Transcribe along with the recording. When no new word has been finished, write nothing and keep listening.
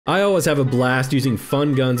I always have a blast using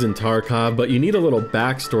fun guns in Tarkov, but you need a little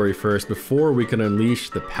backstory first before we can unleash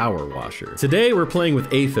the power washer. Today we're playing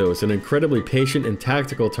with Athos, an incredibly patient and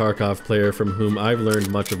tactical Tarkov player from whom I've learned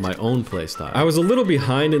much of my own playstyle. I was a little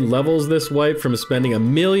behind in levels this wipe from spending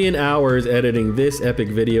 1,000,000 hours editing this epic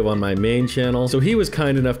video on my main channel, so he was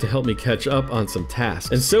kind enough to help me catch up on some tasks.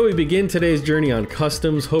 And so we begin today's journey on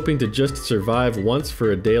customs, hoping to just survive once for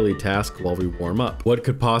a daily task while we warm up. What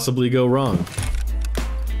could possibly go wrong?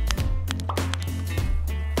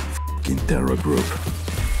 Terror group.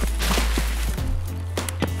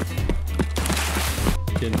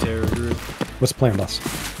 Terror group. What's the plan, boss?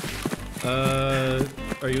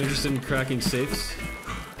 Are you interested in cracking safes?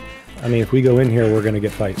 I mean, if we go in here, we're gonna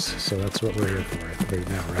get fights, so that's what we're here for right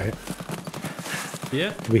now, right?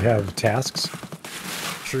 Yeah. We have tasks.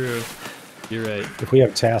 True. You're right. If we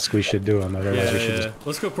have tasks, we should do them. Otherwise, we should just...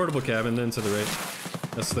 Let's go portable cabin then to the right.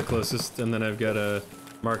 That's the closest, and then I've got a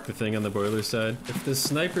mark the thing on the boiler side. If the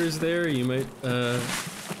sniper's there, you might be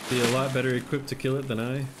a lot better equipped to kill it than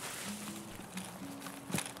I.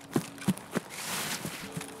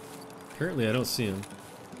 Currently, I don't see him.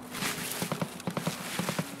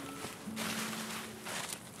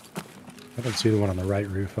 I don't see the one on the right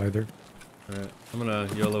roof either. Alright, I'm gonna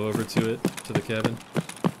YOLO over to it, to the cabin.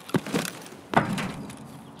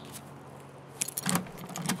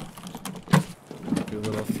 Do a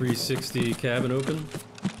little 360 cabin open.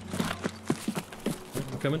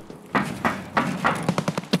 Coming.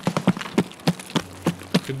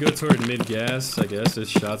 Could go toward mid-gas, I guess.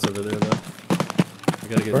 There's shots over there, though. I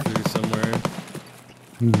gotta get through somewhere.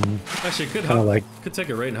 Actually, could take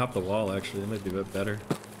it right and hop the wall, actually. That might be a bit better.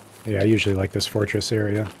 Yeah, I usually like this fortress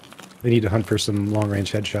area. They need to hunt for some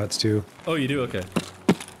long-range headshots, too. Oh, you do? Okay.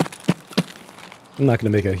 I'm not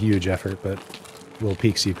gonna make a huge effort, but a little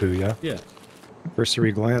peek-see-poo, yeah? Yeah.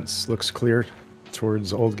 Cursory glance, looks clear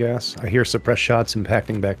towards old gas. I hear suppressed shots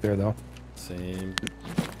impacting back there, though. Same.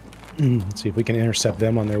 Let's see if we can intercept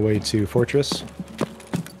them on their way to Fortress.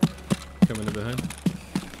 Coming in behind.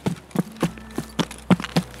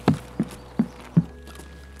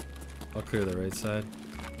 I'll clear the right side.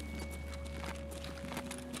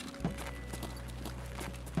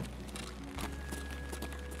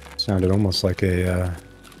 Sounded almost like a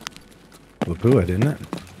Lapua, didn't it?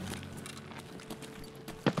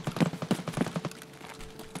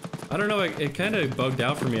 I don't know, it kind of bugged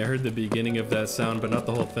out for me. I heard the beginning of that sound, but not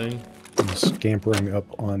the whole thing. I'm scampering up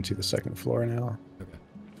onto the second floor now. Okay.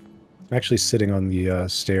 I'm actually sitting on the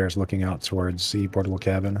stairs looking out towards the portable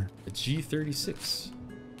cabin. A G36.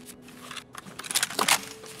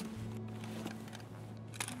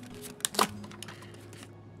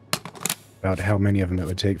 About how many of them it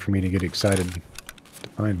would take for me to get excited to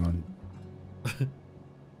find one.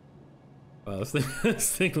 Wow,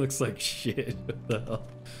 this thing looks like shit. What the hell?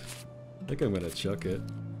 I think I'm gonna chuck it.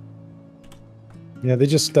 Yeah, they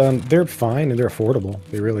just, they're fine and they're affordable.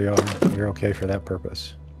 They really are. They're okay for that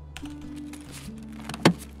purpose.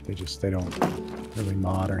 They don't really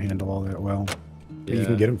mod or handle all that well. Yeah. You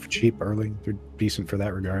can get them for cheap early. They're decent for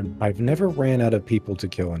that regard. I've never ran out of people to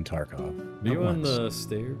kill in Tarkov. Are you on the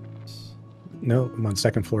stairs? No, I'm on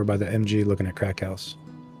second floor by the MG looking at Crack House.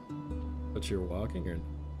 But you're walking or?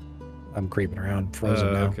 I'm creeping around,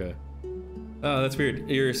 frozen now. Okay. Oh, that's weird.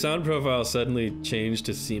 Your sound profile suddenly changed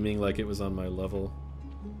to seeming like it was on my level.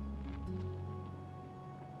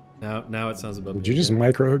 Now it sounds above me. Did you just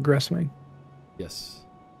microaggress me? Yes.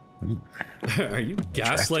 Are you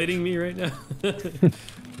gaslighting me right now?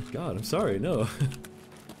 God, I'm sorry, no.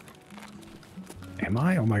 Am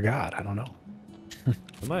I? Oh my god, I don't know.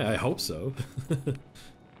 Am I? I hope so.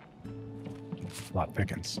 Lot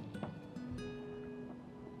Pickens.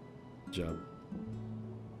 Good job.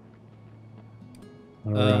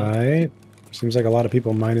 Alright. Seems like a lot of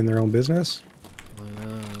people minding their own business.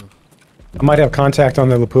 I might have contact on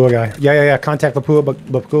the Lapua guy. Yeah. Contact Lapua, but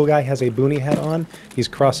Lapua guy has a boonie hat on. He's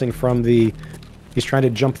crossing from the... He's trying to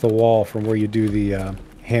jump the wall from where you do the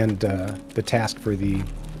the task for the...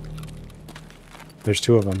 There's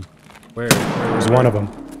two of them. Where? There's one of them.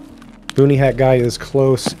 Boonie hat guy is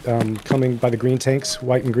close, coming by the green tanks,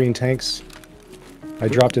 white and green tanks. I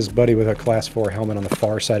dropped his buddy with a class 4 helmet on the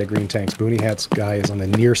far side of green tanks. Boonie hat's guy is on the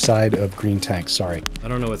near side of green tanks, sorry. I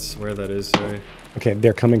don't know where that is, sorry. Okay,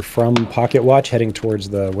 they're coming from Pocket Watch, heading towards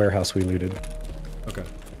the warehouse we looted. Okay.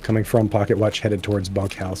 Coming from Pocket Watch, headed towards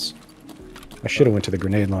Bunkhouse. I should have went to the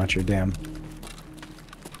grenade launcher, damn.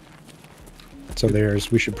 So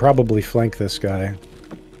we should probably flank this guy.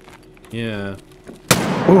 Yeah.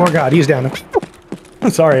 Oh my god, he's down.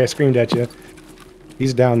 Sorry, I screamed at you.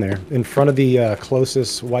 He's down there, in front of the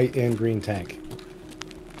closest white and green tank.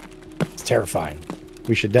 It's terrifying.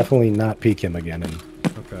 We should definitely not peek him again and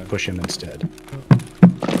Okay. push him instead.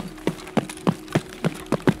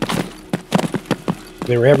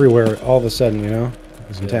 They were everywhere all of a sudden, you know? It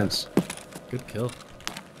was intense. Good kill.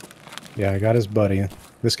 Yeah, I got his buddy.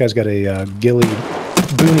 This guy's got a ghillie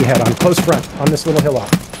boonie head on close front on this little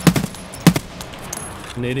hillock.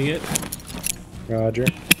 Nading it. Roger.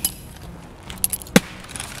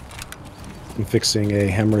 I'm fixing a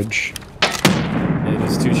hemorrhage. It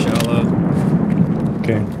is too shallow.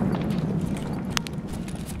 Okay.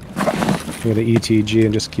 I'm gonna ETG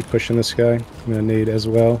and just keep pushing this guy. I'm gonna nade as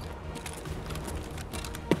well.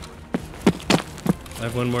 I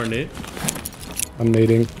have one more nade. I'm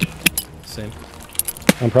nading. Same.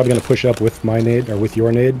 I'm probably gonna push up with my nade, or with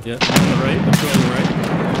your nade. Yeah, on the right. I'm going right.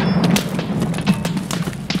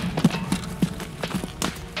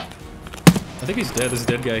 I think he's dead. There's a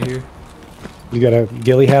dead guy here. You got a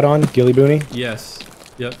ghillie hat on? Ghillie boonie? Yes.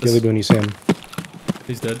 Yep. Ghillie boonie's him.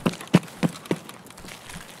 He's dead.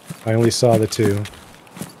 I only saw the two.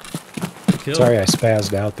 Kill. Sorry I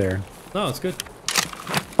spazzed out there. No, it's good.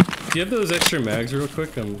 Do you have those extra mags real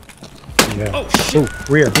quick? Yeah. Oh, shit! Ooh,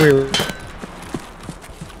 rear.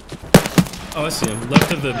 Oh, I see him.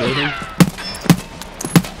 Left of the building.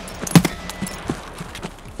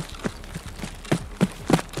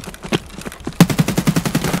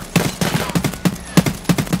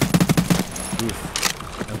 Oof.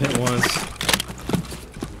 I've hit once.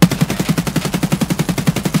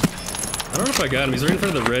 I don't know if I got him. He's right in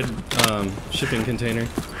front of the red shipping container.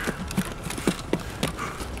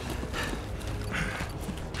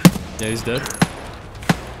 Yeah, he's dead.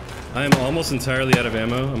 I am almost entirely out of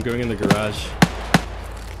ammo. I'm going in the garage.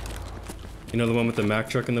 You know the one with the Mack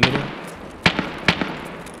truck in the middle?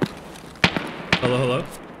 Hello, hello?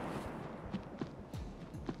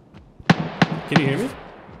 Can you hear me?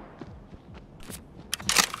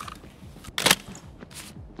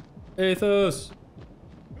 Athos!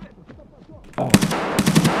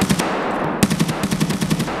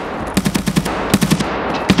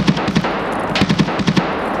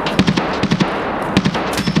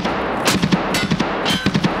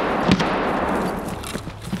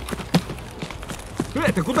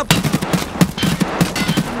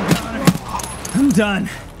 I'm done.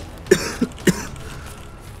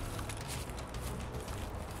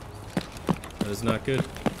 That is not good.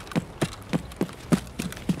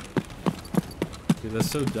 Dude, that's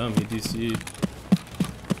so dumb. He DC'd.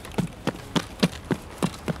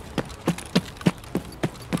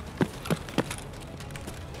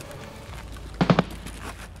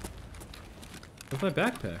 Where's my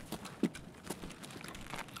backpack?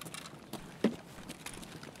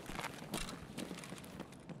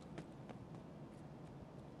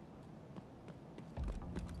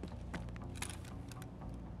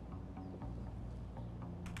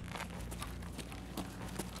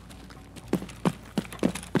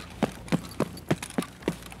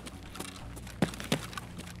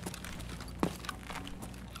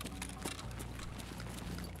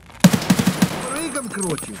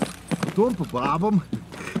 Короче, потом по бабам.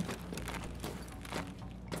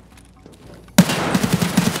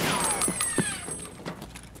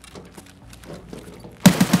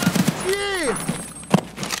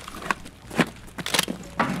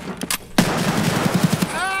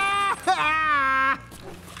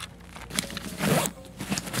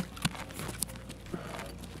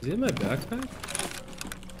 Does he have my backpack?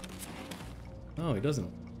 No, he doesn't.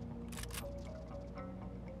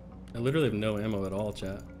 I literally have no ammo at all,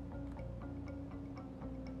 chat.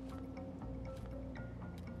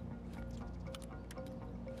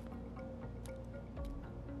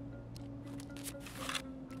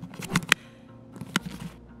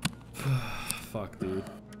 Fuck, dude.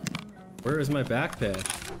 Where is my backpack?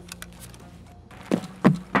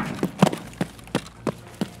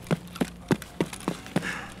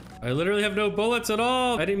 I literally have no bullets at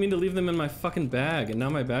all! I didn't mean to leave them in my fucking bag, and now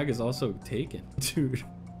my bag is also taken. Dude.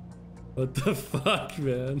 What the fuck,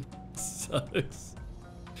 man? Sucks.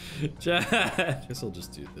 Chat! Guess I'll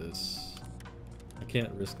just do this. I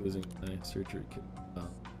can't risk losing my surgery kit. Oh.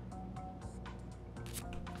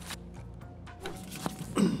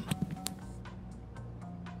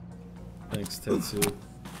 Thanks, Tetsu.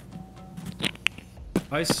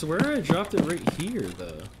 I swear I dropped it right here,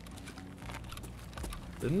 though.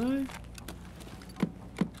 Didn't I?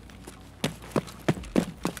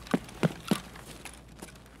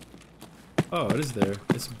 Oh, it is there.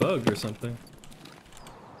 It's bugged or something.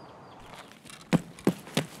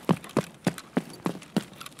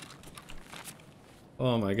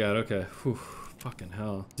 Oh my god, okay. Whew, fucking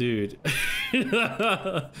hell. Dude.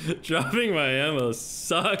 Dropping my ammo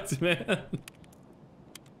sucked, man.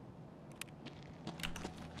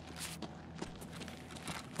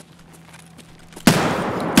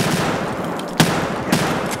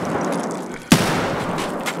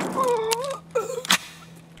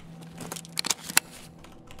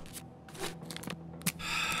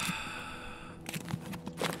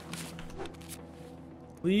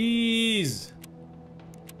 Please.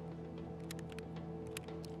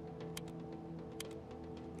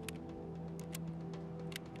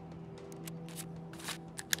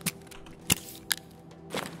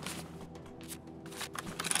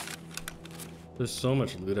 There's so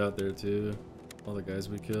much loot out there too. All the guys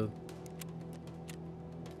we killed.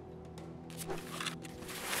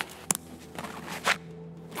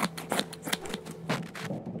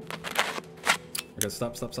 Okay,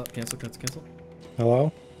 stop, cancel.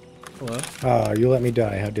 Hello? Hello? Ah, you let me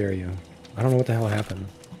die, how dare you. I don't know what the hell happened.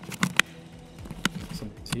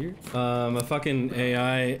 Something's here? A fucking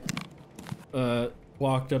AI,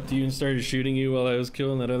 walked up to you and started shooting you while I was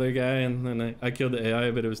killing that other guy, and then I killed the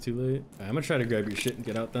AI, but it was too late. I'm gonna try to grab your shit and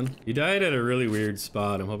get out then. You died at a really weird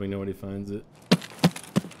spot. I'm hoping nobody finds it.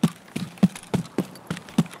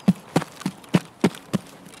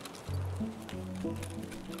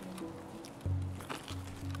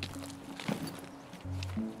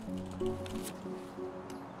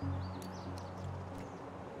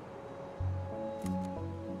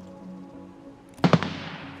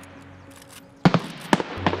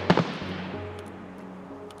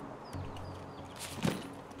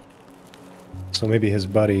 So maybe his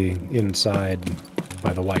buddy inside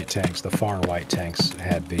by the white tanks, the far white tanks,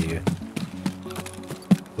 had the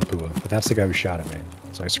Lapua. But that's the guy who shot at me.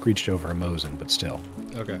 So I screeched over a Mosin, but still.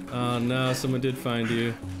 Okay. Oh no, someone did find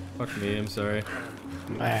you. Fuck me, I'm sorry.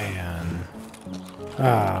 Man.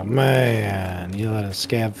 Ah, man. You let a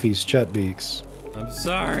scab feast Chutbeaks. I'm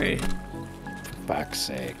sorry. For fuck's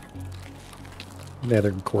sake. The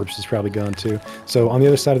other corpse is probably gone too. So on the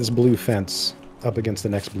other side of this blue fence, up against the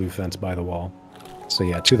next blue fence by the wall. So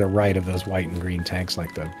yeah, to the right of those white and green tanks,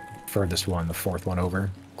 like the furthest one, the fourth one over,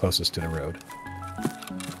 closest to the road.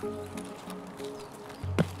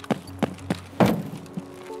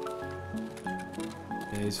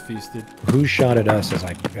 Yeah, he's feasted. Who shot at us as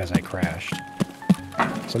I crashed?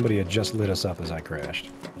 Somebody had just lit us up as I crashed.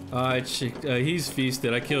 He's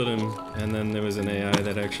feasted. I killed him, and then there was an AI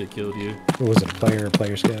that actually killed you. What was it, player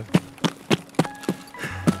scav?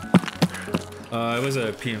 It was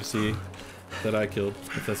a PMC that I killed,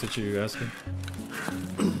 if that's what you're asking.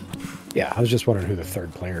 Yeah, I was just wondering who the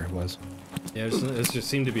third player was. Yeah, it just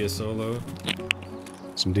seemed to be a solo.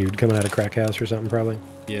 Some dude coming out of crack house or something, probably?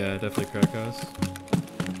 Yeah, definitely crack house.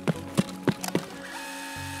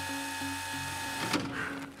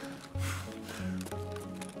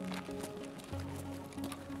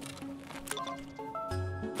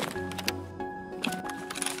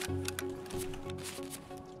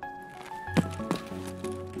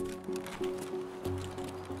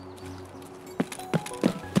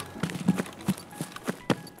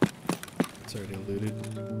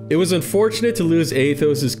 It was unfortunate to lose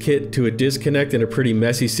Athos' kit to a disconnect in a pretty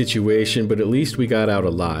messy situation, but at least we got out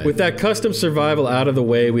alive. With that custom survival out of the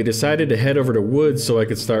way, we decided to head over to Woods so I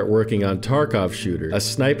could start working on Tarkov Shooter, a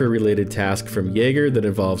sniper-related task from Jaeger that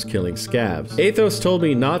involves killing scavs. Athos told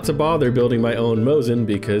me not to bother building my own Mosin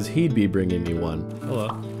because he'd be bringing me one.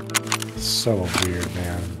 Hello. So weird,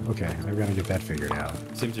 man. Okay, I've got to get that figured out.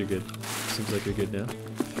 Seems you're good. Seems like you're good now.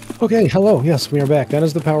 Okay, hello. Yes, we are back. That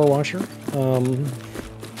is the power washer.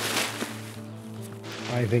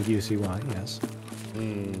 I think you see why, yes.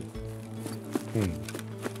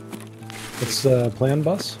 It's plan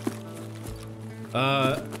bus?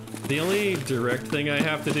 The only direct thing I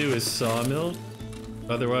have to do is sawmill.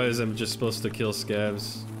 Otherwise, I'm just supposed to kill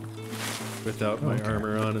scavs without my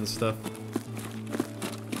armor on and stuff.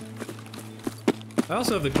 I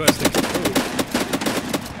also have the quest to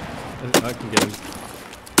I can get him.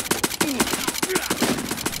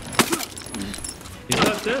 He's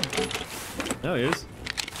not dead. No, he is.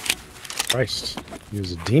 Christ. He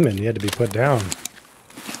was a demon. He had to be put down.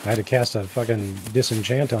 I had to cast a fucking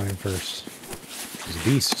disenchant on him first. He's a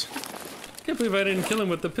beast. I can't believe I didn't kill him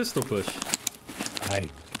with the pistol push.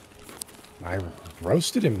 I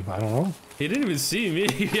roasted him. I don't know. He didn't even see me.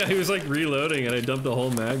 Yeah, he was like reloading and I dumped the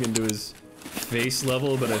whole mag into his face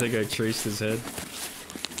level, but I think I traced his head.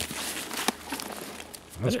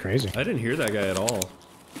 That's crazy. I didn't hear that guy at all.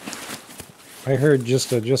 I heard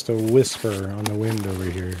just a whisper on the wind over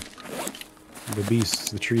here. The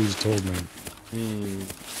beasts, the trees told me.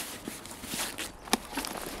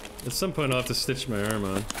 At some point I'll have to stitch my arm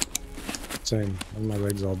on. Same. My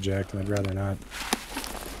leg's all jacked and I'd rather not.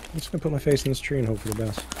 I'm just gonna put my face in this tree and hope for the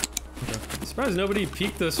best. Okay. I'm surprised nobody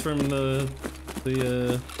peeked us from the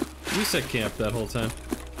reset camp that whole time.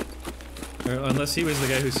 Or unless he was the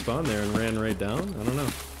guy who spawned there and ran right down? I don't know.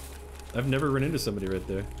 I've never run into somebody right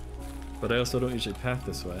there. But I also don't usually path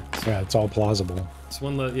this way. Yeah, it's all plausible. It's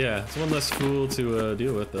one less fool to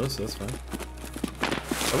deal with though, so that's fine.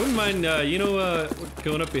 I wouldn't mind, you know,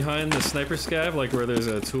 going up behind the sniper scav, like where there's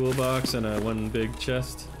a toolbox and one big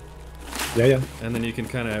chest. Yeah, yeah. And then you can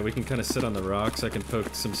we can kind of sit on the rocks. I can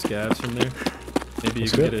poke some scavs from there. Maybe you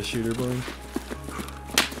That's can good. get a shooter blown.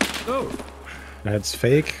 Oh! That's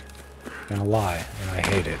fake and a lie, and I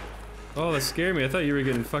hate it. Oh, that scared me. I thought you were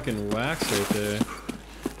getting fucking waxed right there.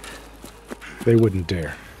 They wouldn't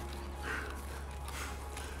dare.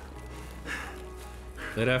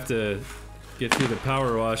 They'd have to get through the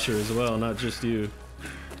power washer as well, not just you.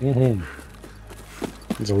 Mm-hmm.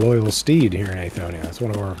 He's a loyal steed here in Athonia. That's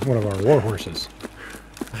one of our war horses.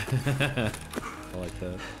 I like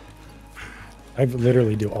that. I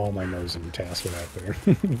literally do all my nosing tasks with that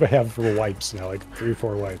thing. I have for wipes now, like 3 or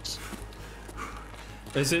 4 wipes.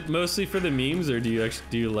 Is it mostly for the memes, or do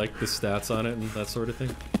you like the stats on it and that sort of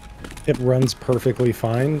thing? It runs perfectly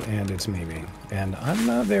fine, and it's memey. And I'm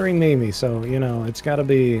not very memey, so you know it's got to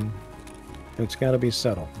be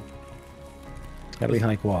subtle. It's got to be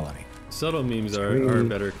high quality. Subtle memes are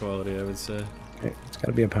better quality, I would say. It's got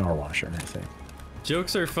to be a power washer, I think.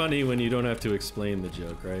 Jokes are funny when you don't have to explain the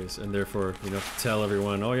joke, right? And therefore, you don't have to tell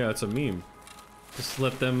everyone, oh yeah, it's a meme. Just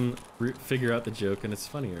let them figure out the joke and it's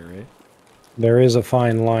funnier, right? There is a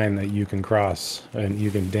fine line that you can cross, and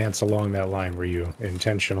you can dance along that line where you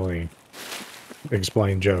intentionally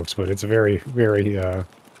explain jokes, but it's very, very,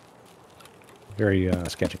 very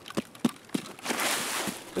sketchy.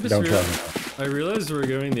 Don't try them. I realized we're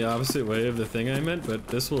going the opposite way of the thing I meant, but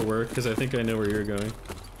this will work because I think I know where you're going.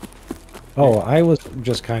 Oh, I was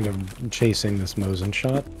just kind of chasing this Mosin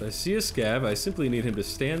shot. If I see a scav, I simply need him to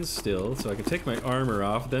stand still so I can take my armor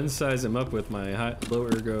off, then size him up with my low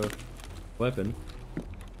ergo weapon.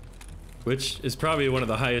 Which is probably one of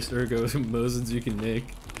the highest ergo Mosins you can make.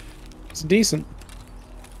 It's decent.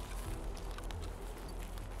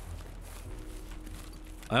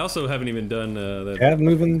 I also haven't even done that. Cav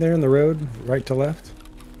moving there in the road, right to left.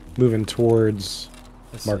 Moving towards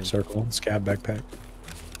Let's marked see. circle, scav backpack.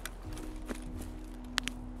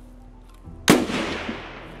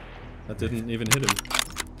 That didn't even hit him.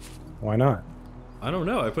 Why not? I don't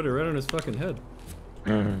know, I put it right on his fucking head.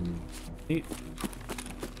 He...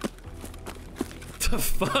 The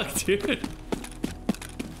fuck, dude?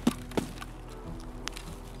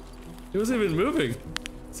 He wasn't even moving.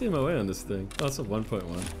 See my way on this thing. Oh, it's a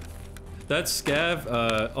 1.1. That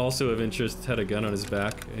scav, also of interest, had a gun on his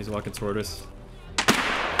back. He's walking toward us.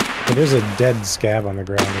 But there's a dead scav on the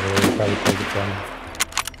ground over there. Probably take it from him.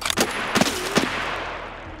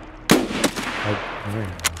 Oh, there you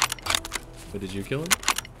go. But did you kill him?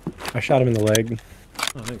 I shot him in the leg.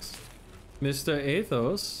 Oh, thanks. Mr.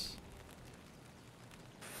 Athos.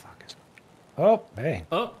 Fuck. Oh, hey.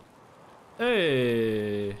 Oh!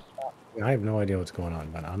 Hey! I have no idea what's going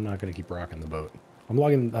on, but I'm not going to keep rocking the boat. I'm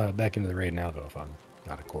logging back into the raid now, though, if I'm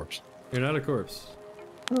not a corpse. You're not a corpse.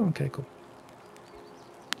 Oh, okay, cool.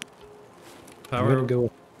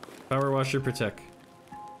 Power washer protect.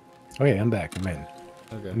 Okay, I'm back. I'm in.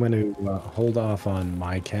 Okay. I'm going to hold off on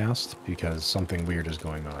my cast because something weird is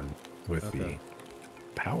going on with the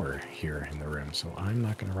power here in the room, so I'm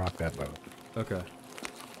not going to rock that boat. Okay.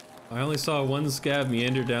 I only saw one scav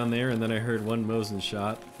meander down there, and then I heard one Mosin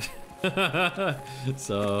shot.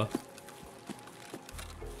 So...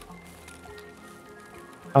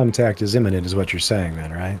 Contact is imminent is what you're saying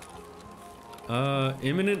then, right?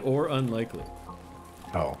 Imminent or unlikely.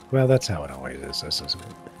 Oh, well, that's how it always is, this isn't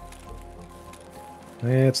it?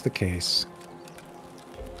 That's the case.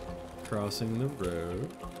 Crossing the road.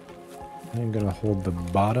 I'm gonna hold the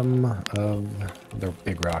bottom of the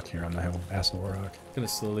big rock here on the hill, Asshole Rock. Gonna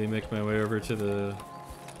slowly make my way over to the...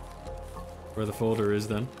 where the folder is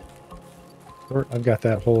then. I've got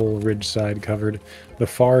that whole ridge side covered. The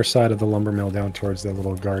far side of the lumber mill down towards the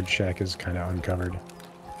little guard shack is kind of uncovered.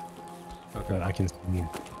 Okay. But I can see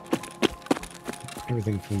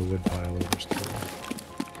everything from the wood pile over still.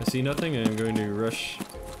 I see nothing, and I'm going to rush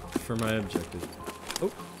for my objective. Oh!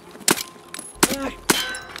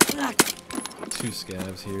 Two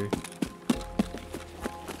scavs here.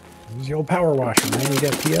 Use the old power washer, man. You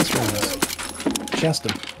got PS runs. Chest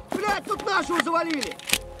him. Блядь, тут нашего завалили!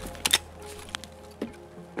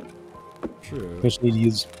 True. Don't you need to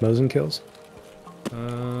use Mosin kills?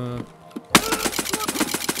 Not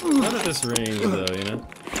at this range, though, you know?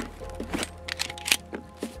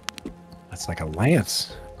 That's like a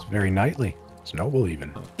lance. It's very knightly. It's noble,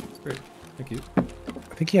 even. Oh, great. Thank you.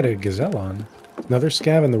 I think he had a gazelle on. Another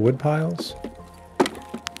scav in the wood piles.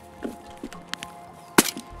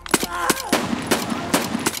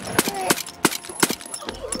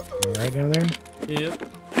 Right down there? Yep.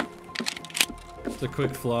 It's a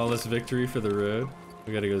quick, flawless victory for the road.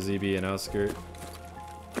 We gotta go ZB and outskirt.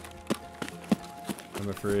 I'm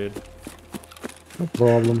afraid. No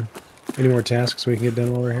problem. Any more tasks we can get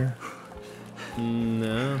done while we're here?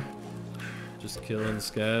 No. Just killing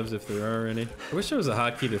scabs if there are any. I wish there was a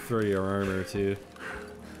hotkey to throw your armor too.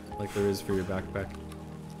 Like there is for your backpack.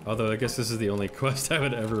 Although I guess this is the only quest I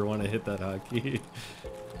would ever want to hit that hotkey.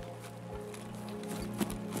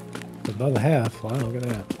 Above half. Wow, look at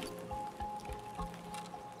that.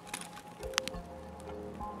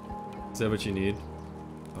 Is that what you need?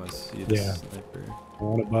 Oh, I see the sniper.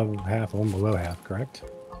 One above half, one below half, correct?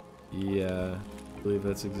 Yeah, I believe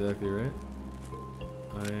that's exactly right.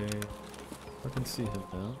 I can see him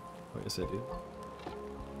now. Oh, yes, I do.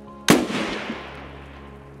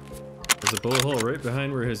 There's a bullet hole right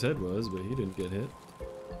behind where his head was, but he didn't get hit.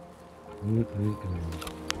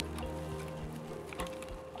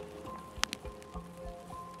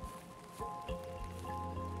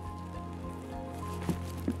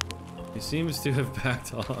 He seems to have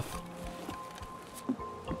backed off.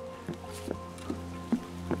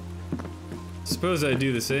 Suppose I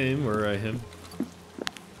do the same, or I him.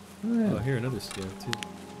 Oh, here, another scab, too.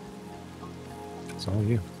 It's all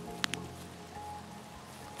you.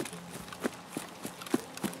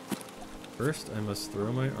 First, I must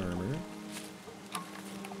throw my armor.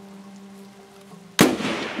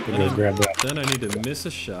 Grab that. Then I need to miss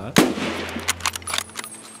a shot.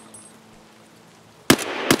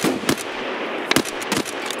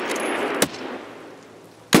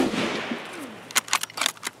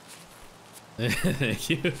 Thank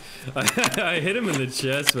you. I hit him in the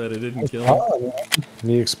chest, but it didn't kill him. Oh,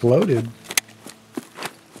 he exploded.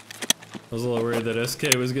 I was a little worried that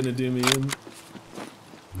SK was gonna do me in.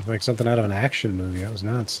 Like something out of an action movie. That was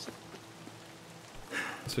nuts.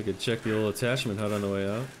 Guess we could check the old attachment hut on the way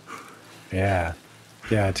out. Yeah.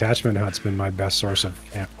 Yeah, attachment hut's been my best source of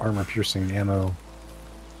armor-piercing ammo.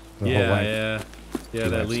 Yeah,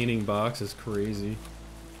 that leaning box is crazy.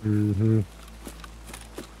 Mm-hmm.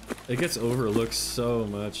 It gets overlooked so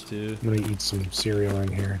much, too. I'm gonna eat some cereal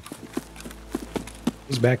in here.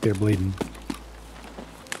 He's back there bleeding.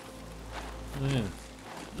 Yeah.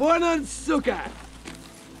 Buonan suka!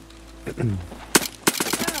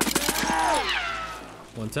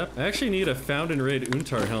 One tap. I actually need a Found and Raid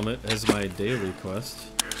Untar helmet as my daily quest.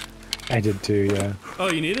 I did too, yeah. Oh,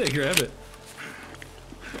 you need it? Grab it.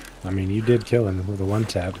 I mean, you did kill him with a one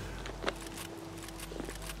tap.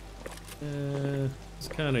 It's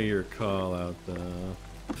kind of your call out, though.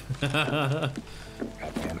 God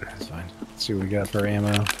damn it, that's fine. Let's see what we got for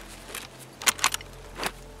ammo.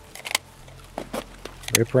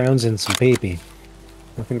 Rip rounds and some papy.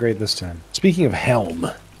 Nothing great this time. Speaking of Helm,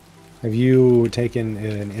 have you taken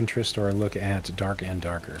an interest or a look at Dark and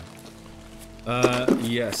Darker?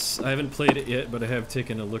 Yes. I haven't played it yet, but I have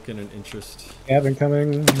taken a look and an interest. Gavin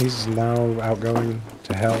coming. He's now outgoing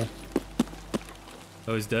to hell.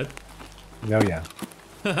 Oh, he's dead? No, yeah.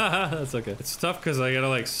 That's okay. It's tough because I gotta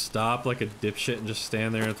like stop like a dipshit and just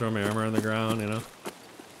stand there and throw my armor on the ground, you know?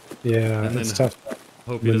 Yeah, and it's tough.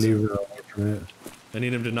 Hope he doesn't. Maneuver away from it. I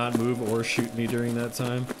need him to not move or shoot me during that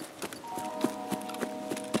time.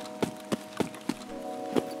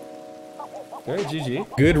 Alright,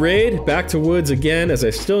 GG. Good raid. Back to woods again, as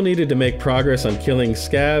I still needed to make progress on killing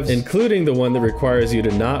scavs, including the one that requires you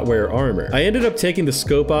to not wear armor. I ended up taking the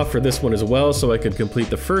scope off for this one as well, so I could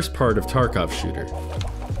complete the first part of Tarkov Shooter.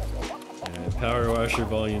 And Power Washer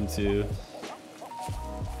Volume 2.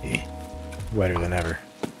 Wetter than ever.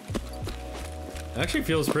 Actually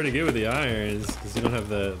feels pretty good with the irons, because you don't have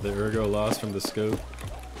the ergo loss from the scope.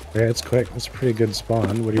 Yeah, it's quick. It's a pretty good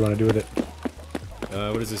spawn. What do you want to do with it?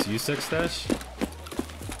 What is this, USEC stash?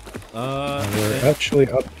 We're actually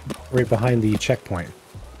up right behind the checkpoint.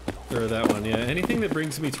 Or that one, yeah. Anything that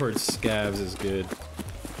brings me towards scavs is good.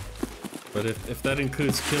 But if that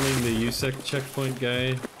includes killing the USEC checkpoint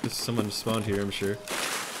guy, just someone spawned here, I'm sure.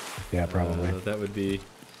 Yeah, probably. That would be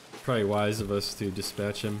probably wise of us to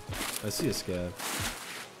dispatch him. I see a scav.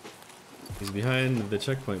 He's behind the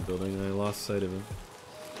checkpoint building, and I lost sight of him.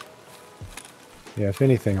 Yeah, if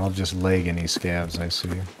anything, I'll just leg any scavs I see.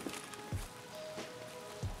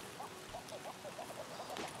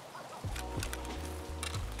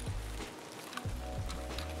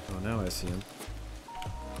 Oh, now I see him.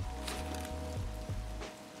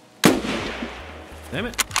 Damn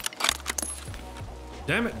it!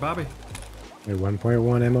 Damn it, Bobby! At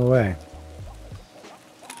 1.1 MOA.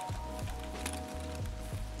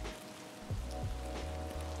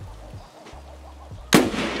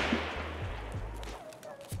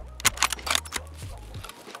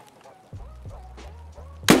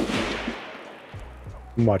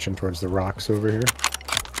 I'm watching towards the rocks over here.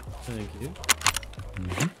 Thank you.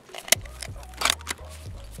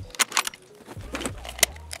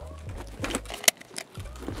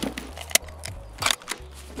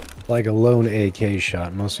 like a lone AK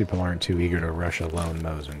shot. Most people aren't too eager to rush a lone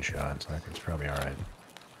Mosin shot, so I think it's probably alright.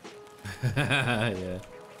 Yeah.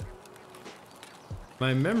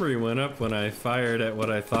 My memory went up when I fired at what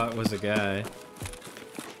I thought was a guy,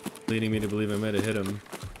 leading me to believe I might have hit him.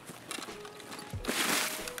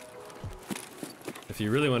 If you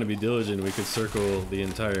really want to be diligent, we could circle the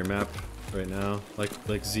entire map right now, like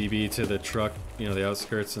ZB to the truck, you know, the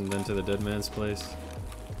outskirts, and then to the dead man's place.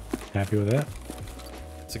 Happy with that?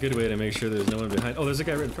 It's a good way to make sure there's no one behind. Oh, there's a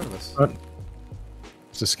guy right in front of us. Oh.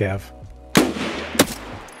 It's a scav.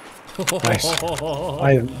 Nice.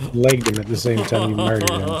 I legged him at the same time you murdered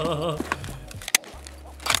him.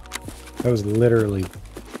 That was literally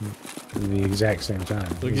the exact same time.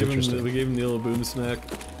 We gave him the old boom smack.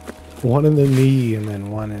 One in the knee and then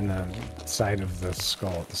one in the side of the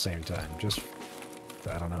skull at the same time. Just,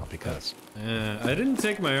 I don't know, because. Yeah, I didn't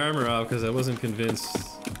take my armor off because I wasn't convinced.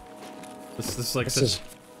 This is like such...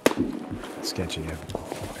 sketchy, yeah.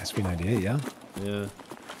 SV98, yeah? Yeah.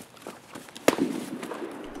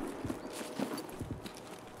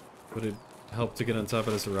 Would it help to get on top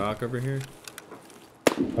of this rock over here?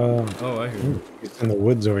 Oh, I hear him. He's in the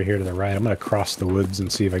woods over here to the right. I'm gonna cross the woods and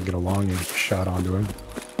see if I can get a long range shot onto him.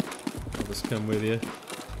 I'll just come with you.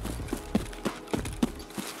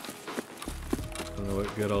 I don't know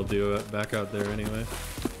what good I'll do back out there anyway.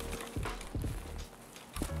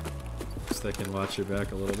 Just I can watch your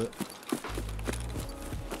back a little bit.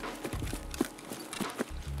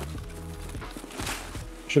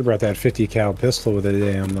 Should have brought that 50 cal pistol with a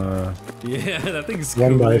damn yeah, that thing's cool.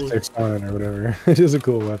 1x6 on it or whatever. It is a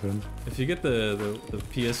cool weapon. If you get the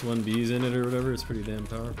PS1Bs in it or whatever, it's pretty damn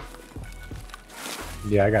powerful.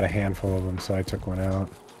 Yeah, I got a handful of them, so I took one out.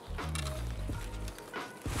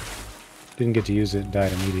 Didn't get to use it,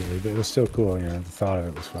 died immediately, but it was still cool, you know, the thought of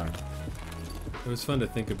it was fun. It was fun to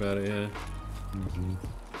think about it, yeah.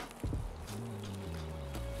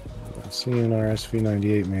 Seeing our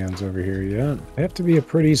SV98 man's over here yet. I have to be a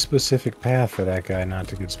pretty specific path for that guy not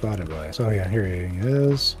to get spotted by. So yeah, here he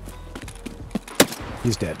is.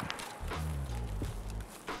 He's dead.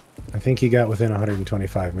 I think he got within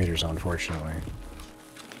 125 meters, unfortunately.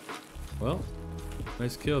 Well,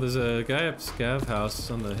 nice kill. There's a guy up Scav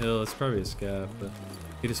house on the hill. It's probably a Scav, but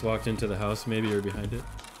he just walked into the house maybe or behind it.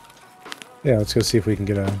 Yeah, let's go see if we can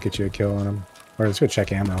get you a kill on him. Or let's go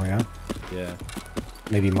check ammo, yeah? Yeah.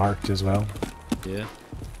 Maybe marked as well. Yeah.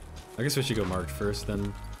 I guess we should go marked first,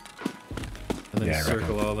 then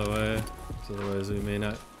circle all the way. So otherwise we may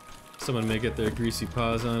not... Someone may get their greasy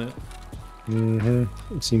paws on it.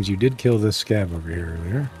 It seems you did kill this scab over here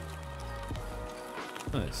earlier.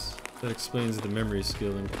 Nice. That explains the memory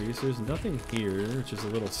skill increase. There's nothing here, which is a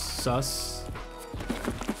little sus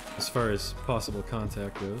as far as possible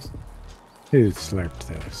contact goes. Who slurped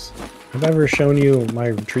this? Have I ever shown you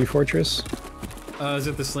my tree fortress? Is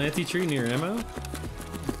it the slanty tree near ammo?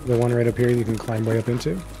 The one right up here you can climb way up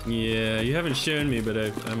into? Yeah, you haven't shown me, but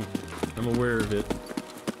I'm aware of it.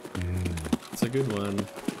 It's a good one.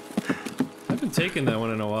 I haven't taken that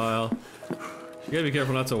one in a while. You gotta be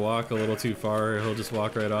careful not to walk a little too far, or he'll just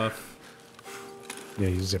walk right off. Yeah,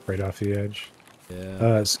 you zip right off the edge.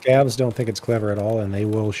 Yeah. Scabs don't think it's clever at all, and they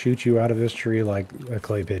will shoot you out of this tree like a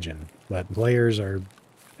clay pigeon. But players are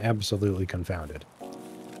absolutely confounded.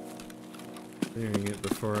 Clearing it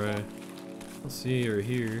before I see or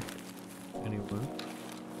hear anyone.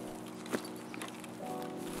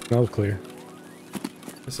 Smells clear.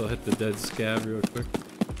 Guess I'll hit the dead scab real quick.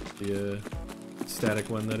 The static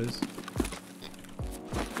one, that is.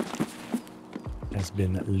 Has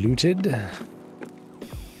been looted.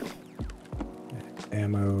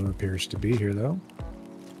 Ammo appears to be here, though.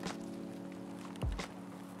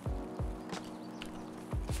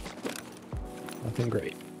 Nothing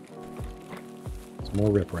great. Some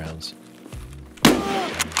more rip rounds.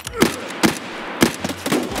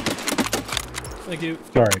 Thank you.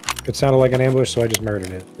 Sorry. It sounded like an ambush, so I just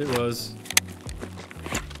murdered it. It was.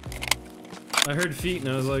 I heard feet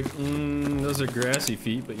and I was like, those are grassy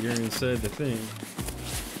feet, but you're inside the thing.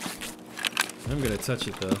 I'm gonna touch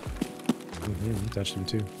it though. You touched him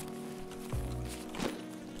too.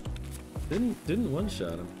 Didn't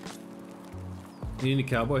one-shot him. Need any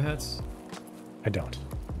cowboy hats? I don't.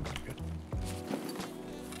 Good.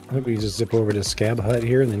 I think we just zip over to Scab Hut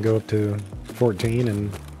here and then go up to 14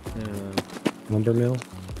 and Lumber Mill.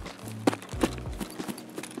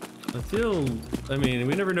 I mean,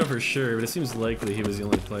 we never know for sure, but it seems likely he was the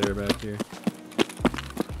only player back here.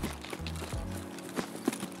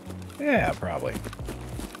 Yeah, probably.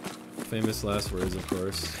 Famous last words, of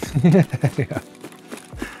course. Yeah.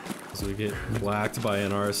 So we get whacked by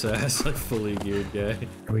an RSS, like fully geared guy.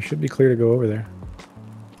 We should be clear to go over there.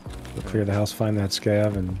 We'll clear the house, find that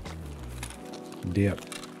scav, and dip.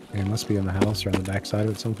 It must be in the house or on the back side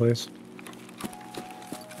of it someplace.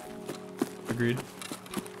 Agreed.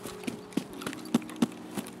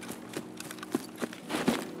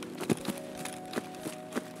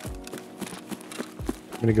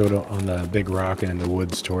 I'm gonna go on the big rock and in the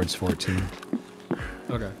woods towards 14.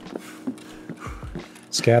 Okay.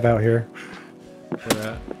 Scav out here. Where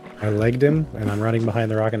at? I legged him, and I'm running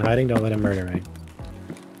behind the rock and hiding. Don't let him murder me.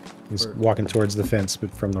 He's walking towards the fence,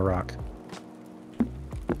 but from the rock.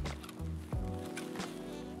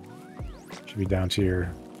 Should be down to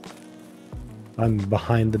your... I'm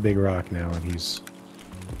behind the big rock now, and he's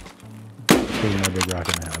between my big rock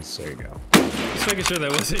and the house. There you go. Just making sure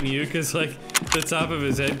that wasn't you, because like the top of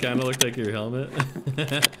his head kind of looked like your helmet.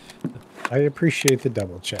 I appreciate the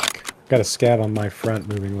double check. Got a scav on my front,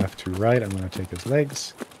 moving left to right. I'm going to take his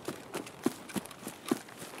legs.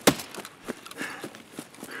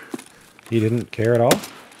 He didn't care at all?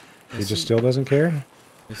 He just still doesn't care?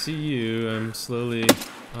 I see you. I'm slowly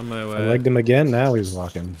on my way. I legged him again. Now he's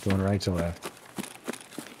walking, going right to left.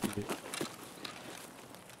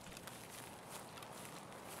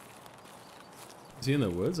 Is he in the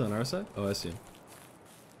woods on our side? Oh, I see him.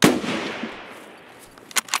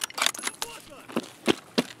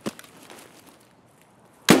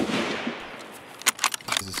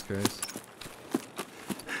 Jesus Christ.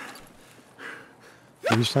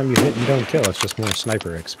 Each time you hit and don't kill, it's just more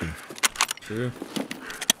sniper XP. True.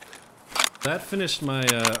 That finished my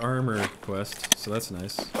armor quest, so that's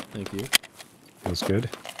nice. Thank you. That's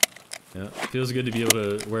good. Yeah, feels good to be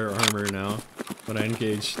able to wear armor now when I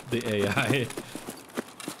engage the AI.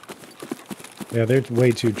 Yeah, they're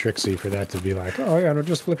way too tricksy for that to be like, oh yeah, no,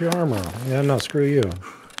 just flip your armor off. Yeah, no, screw you.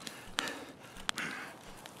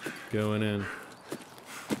 Going in.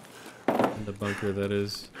 In the bunker, that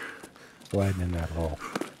is. Sliding in that hole.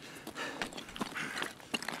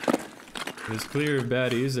 It's clear of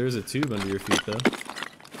baddies. There's a tube under your feet, though.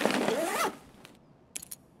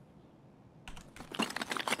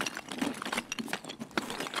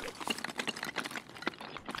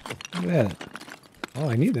 Look at that. Oh,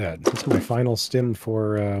 I need that. That's my final stim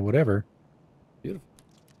for whatever. Beautiful.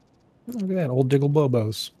 Look at that, old Diggle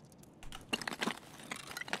Bobos.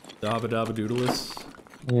 Dabba dabba doodless.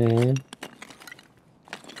 Mm.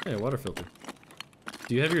 Hey, water filter.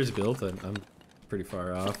 Do you have yours built? I'm pretty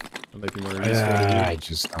far off. That might be more useful I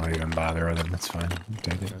just don't even bother with them. That's fine.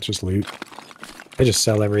 Take it. Just loot. I just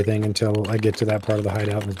sell everything until I get to that part of the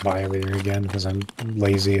hideout and buy everything again because I'm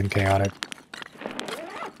lazy and chaotic.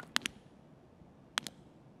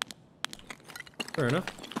 Fair enough.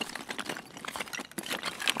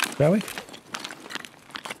 Shall we?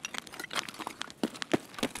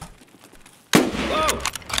 Whoa!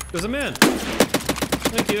 There's a man!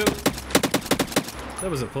 Thank you. That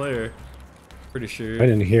was a player. Pretty sure. I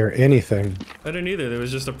didn't hear anything. I didn't either. There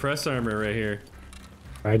was just a press armor right here.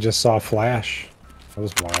 I just saw a flash. That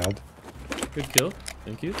was wild. Good kill.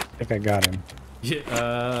 Thank you. I think I got him.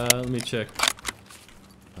 Yeah, let me check.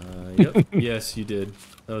 Yep. Yes, you did.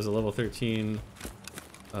 That was a level 13.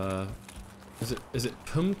 Is it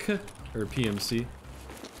Pumka or PMC?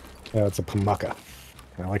 Yeah, it's a Pamucka.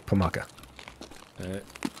 I like Pamucka. Alright.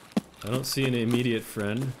 I don't see an immediate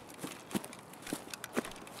friend.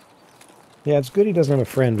 Yeah, it's good he doesn't have a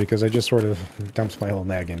friend because I just sort of dumped my whole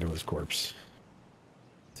nag into his corpse.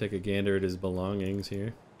 Take a gander at his belongings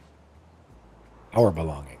here. Our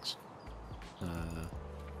belongings.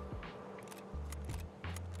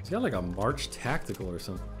 He's got like a March Tactical or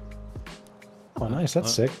something. Oh, nice.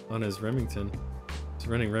 That's sick. On his Remington. He's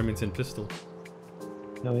running Remington pistol.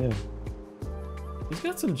 Hell yeah. He's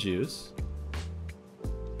got some juice.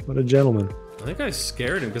 What a gentleman. I think I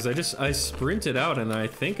scared him because I sprinted out and I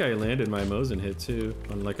think I landed my Mosin hit too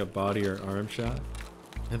on like a body or arm shot.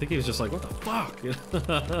 I think he was just like, what the fuck?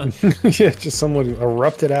 Yeah, just someone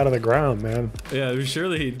erupted out of the ground, man. Yeah,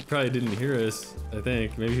 surely he probably didn't hear us, I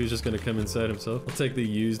think. Maybe he was just going to come inside himself. I'll take the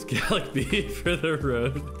used Gallic bead for the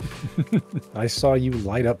road. I saw you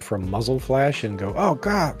light up from muzzle flash and go, oh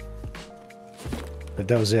god. But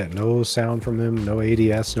that was it. No sound from him, no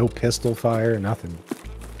ADS, no pistol fire, nothing.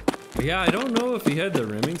 Yeah, I don't know if he had the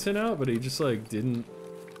Remington out, but he just like didn't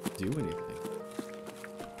do anything.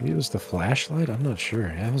 Maybe it was the flashlight? I'm not sure.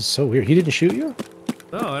 That was so weird. He didn't shoot you?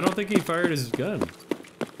 No, I don't think he fired his gun.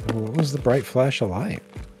 Well, what was the bright flash of light?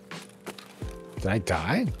 Did I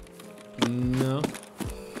die? No.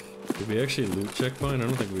 Did we actually loot checkpoint? I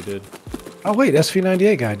don't think we did. Oh wait,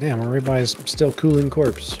 SV98 guy. Damn, we're right by his still cooling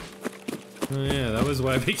corpse. Oh yeah, that was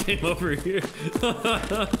why we came over here.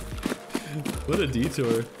 What a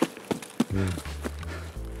detour.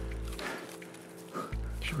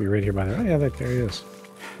 Should Be right here by the... Oh, yeah, there he is.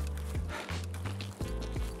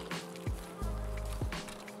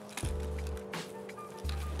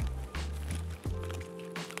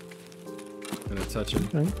 Gonna touch him.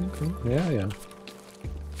 Okay. Yeah, yeah.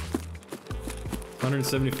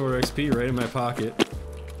 174 XP right in my pocket.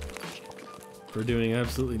 For doing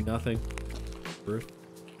absolutely nothing. Got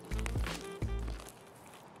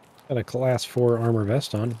a class 4 armor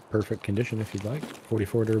vest on. Perfect condition if you'd like.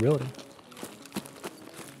 44 durability.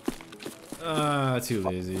 Too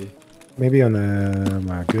lazy. Maybe on the...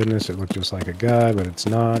 My goodness, it looked just like a guy, but it's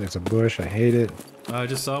not. It's a bush. I hate it. I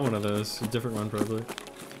just saw one of those. A different one, probably.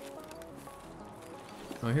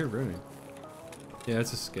 Oh, I hear running. Yeah,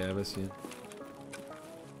 it's a scav, I see.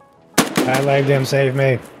 I lagged him. Save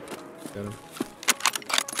me. Got him.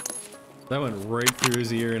 That went right through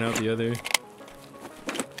his ear and out the other.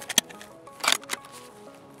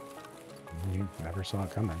 You never saw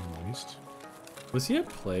it coming, at least. Was he a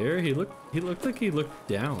player? He looked like he looked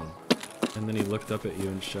down. And then he looked up at you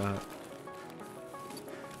and shot.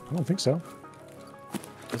 I don't think so.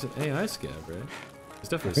 It's an AI scav, right? It's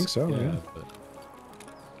definitely I think so, yeah. But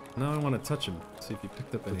now I want to touch him. See if he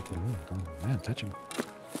picked up anything. Oh, man, touch him.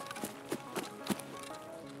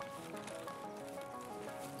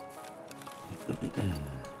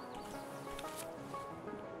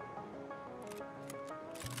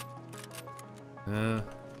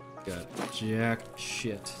 Got jack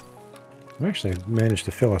shit. I actually managed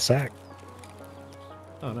to fill a sack.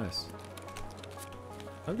 Oh, nice.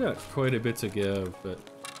 I've got quite a bit to give, but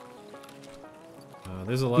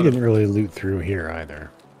there's a lot. You didn't really loot through here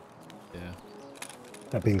either. Yeah.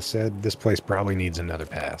 That being said, this place probably needs another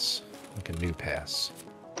pass, like a new pass.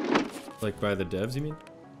 Like by the devs, you mean?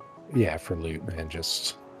 Yeah, for loot and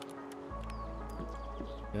just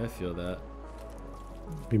Yeah, I feel that.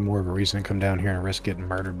 be more of a reason to come down here and risk getting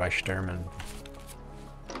murdered by Sturman.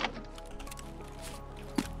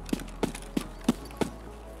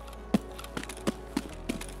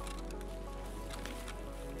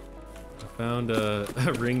 I found a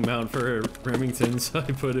ring mount for Remington, so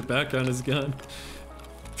I put it back on his gun.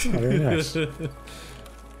 Oh, very nice.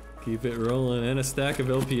 Keep it rolling, and a stack of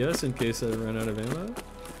LPS in case I run out of ammo.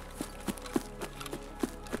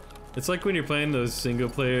 It's like when you're playing those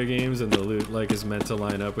single-player games and the loot like is meant to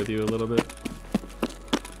line up with you a little bit,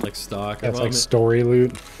 like Stalker. That's like story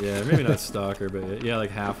loot. Yeah, maybe not Stalker, but yeah,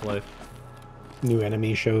 like Half-Life. New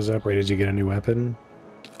enemy shows up right as you get a new weapon.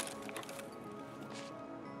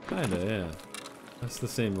 Kinda, yeah. That's the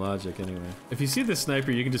same logic anyway. If you see the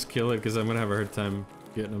sniper, you can just kill it because I'm gonna have a hard time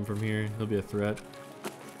getting him from here. He'll be a threat.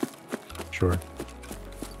 Sure.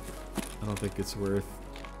 I don't think it's worth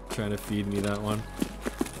trying to feed me that one.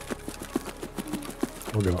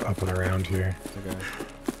 We'll go up and around here. Okay.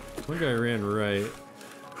 One guy ran right.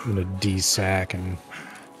 I'm gonna de-sack and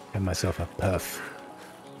have myself a puff.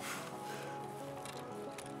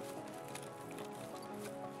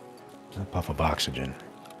 A puff of oxygen.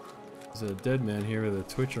 There's a dead man here with a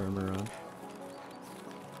Twitch armor on.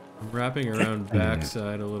 I'm wrapping around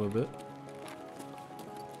backside a little bit.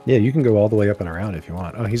 Yeah, you can go all the way up and around if you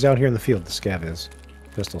want. Oh, he's out here in the field. The scav is.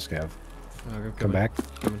 Pistol scav. Oh, Come back.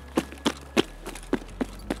 Coming.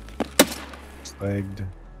 He's legged.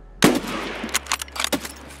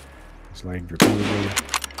 He's legged repeatedly.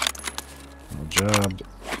 Well jobbed.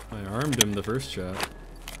 I armed him the first shot.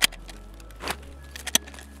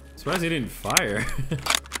 Surprised he didn't fire.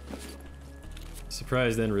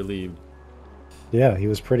 Surprised and relieved. Yeah, he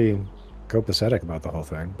was pretty copacetic about the whole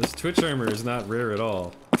thing. This Twitch armor is not rare at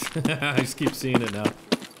all. I just keep seeing it now. I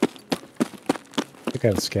think I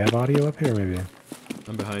have scav audio up here, maybe.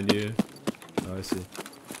 I'm behind you. Oh, I see.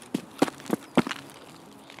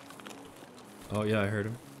 Oh, yeah, I heard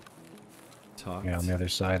him. Talked. Yeah, on the other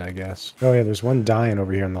side, I guess. Oh, yeah, there's one dying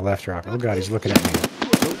over here on the left rock. Oh, God, he's looking at me.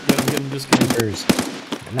 Oh, get him, just kidding. There's...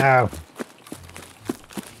 No!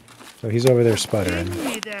 So he's over there sputtering.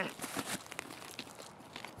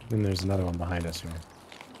 Then there's another one behind us here.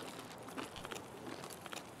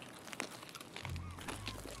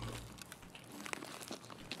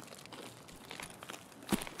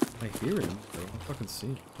 I hear him, but I don't fucking see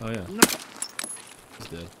him. Oh, yeah. He's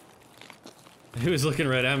dead. He was looking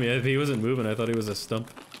right at me. If he wasn't moving, I thought he was a stump.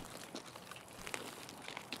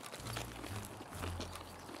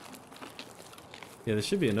 Yeah, there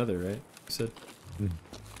should be another, right? You said.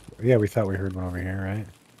 Yeah, we thought we heard one over here, right?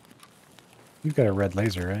 You've got a red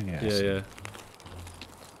laser, right? Yeah. Yeah, yeah.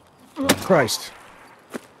 Oh, Christ.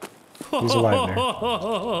 He's alive there.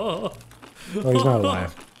 Oh, he's not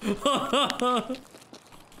alive.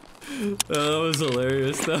 That was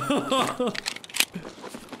hilarious, though.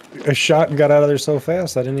 I shot and got out of there so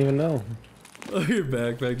fast, I didn't even know. Oh, your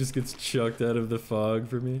backpack just gets chucked out of the fog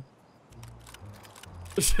for me.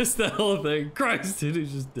 It's just that whole thing. Christ, dude,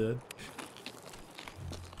 he's just dead.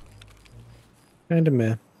 Kinda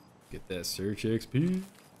meh. Get that search XP.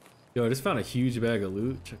 Yo, I just found a huge bag of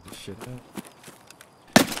loot. Check this shit out.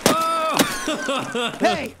 Oh!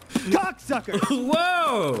 Hey, cocksucker!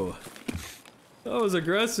 Whoa! That was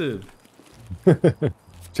aggressive.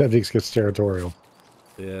 Chevix gets territorial.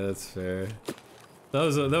 Yeah, that's fair. That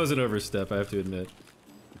was an overstep, I have to admit.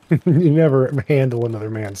 You never handle another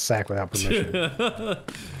man's sack without permission.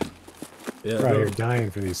 Yeah, Right here dying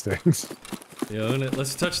for these things. Yo,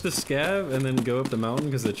 let's touch the scab and then go up the mountain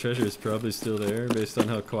because the treasure is probably still there based on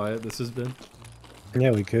how quiet this has been.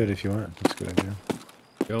 Yeah, we could if you want. That's a good idea.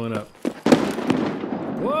 Going up.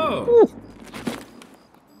 Whoa! Ooh.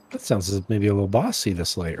 That sounds maybe a little bossy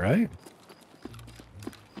this late, right?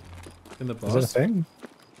 In the boss. Is that a thing?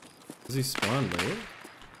 Does he spawn late?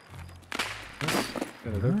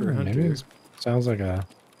 Got a hooker hunter. Maybe it sounds like a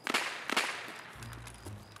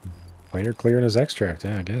player clearing his extract.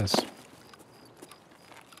 Yeah, I guess.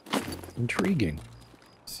 Intriguing.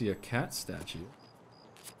 See a cat statue.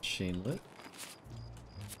 Chainlet.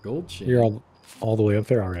 Gold chain. You're all the way up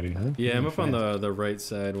there already, huh? Yeah, I'm up on the right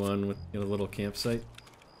side one with a little campsite.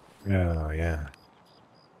 Oh, yeah.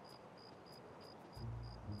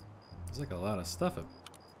 There's like a lot of stuff up.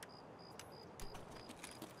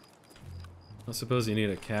 I suppose you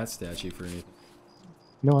need a cat statue for anything.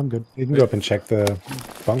 No, I'm good. You can go up and check the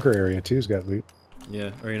bunker area too. It's got loot.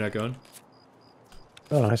 Yeah, are you not going?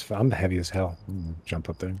 Oh, nice. I'm heavy as hell. Jump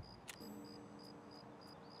up there.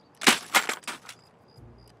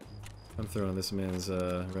 I'm throwing this man's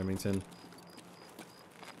Remington.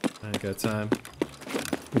 I ain't got time.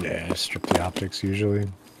 Yeah, strip the optics usually.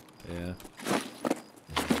 Yeah.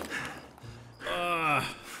 Ah,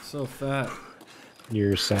 so fat.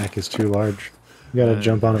 Your sack is too large. You gotta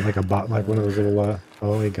jump on it like a bot, like one of those little.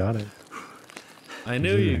 Oh, he got it. I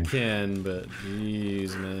know you can, but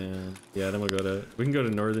jeez, man. Yeah, then we can go to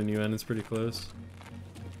Northern UN. It's pretty close.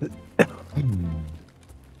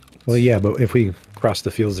 Well, yeah, but if we cross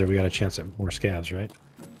the fields there, we got a chance at more scavs, right?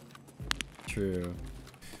 True.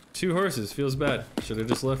 2 horses feels bad. Should have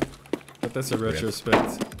just left. But that's a retrospect.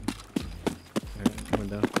 Alright, coming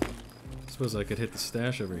down. Suppose I could hit the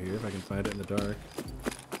stash over here if I can find it in the dark.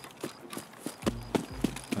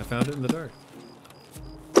 I found it in the dark.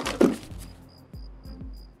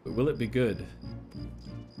 But will it be good?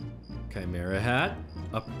 Chimera hat,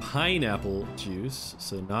 a pineapple juice,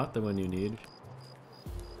 so not the one you need.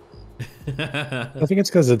 I think it's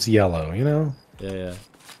because it's yellow, you know. Yeah, yeah.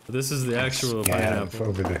 But this is the actual Scab pineapple.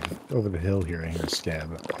 over the hill here. Ain't a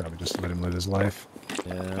scab. Probably just let him live his life.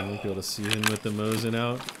 Yeah, I won't be able to see him with the Mosin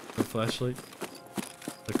out. The flashlight.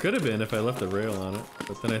 It could have been if I left the rail on it,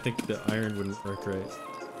 but then I think the iron wouldn't work right.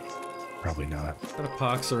 Probably not. Got a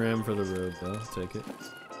Poxaram for the road though. I'll take it.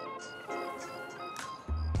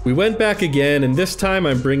 We went back again, and this time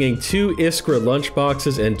I'm bringing 2 Iskra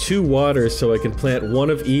lunchboxes and 2 waters so I can plant one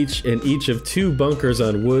of each in each of 2 bunkers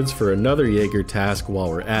on woods for another Jaeger task while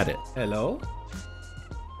we're at it. Hello?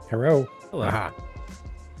 Hello. Hello. Aha.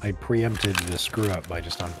 I preempted the screw up by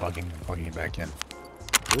just unplugging and plugging it back in.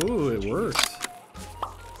 Ooh, it worked.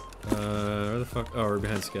 Where the fuck? Oh, we're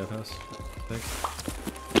behind Scab House. Thanks.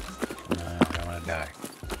 I don't want to die.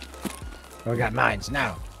 Oh, we got mines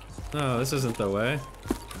now. No, this isn't the way.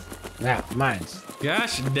 Now, mines.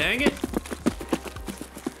 Gosh dang it!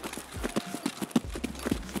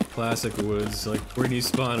 Classic woods. Like, where do you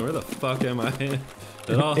spawn? Where the fuck am I?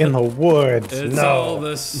 In the woods. It's no. all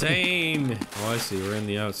the same. Oh, I see. We're in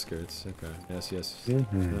the outskirts. Okay. Yes, yes.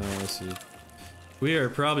 Mm-hmm. Oh, I see. We are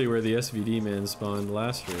probably where the SVD man spawned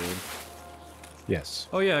last raid. Yes.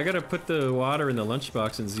 Oh yeah, I gotta put the water in the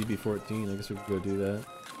lunchbox in ZB14. I guess we could go do that.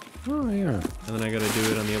 Oh, yeah. And then I gotta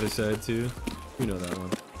do it on the other side too. You know that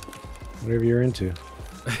one. Whatever you're into.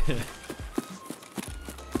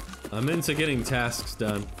 I'm into getting tasks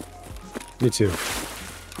done. Me too.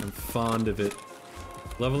 I'm fond of it.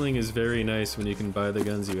 Leveling is very nice when you can buy the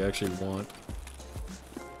guns you actually want.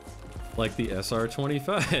 Like the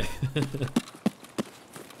SR25.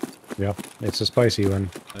 Yeah, it's a spicy one.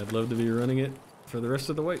 I'd love to be running it for the rest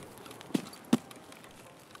of the week.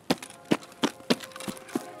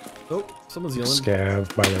 Oh, someone's yelling.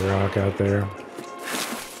 Scav by the rock out there.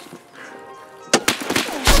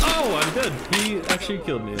 Oh, I'm dead. He actually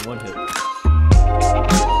killed me in 1 hit.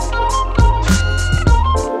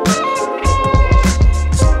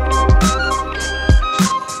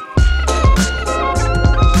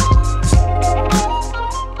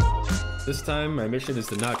 This time, my mission is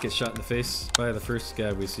to not get shot in the face by the first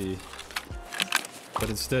scab we see. but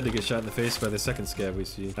instead to get shot in the face by the second scab we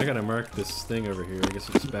see. I gotta mark this thing over here. I guess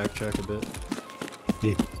I'll just backtrack a bit.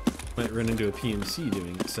 Yeah. Might run into a PMC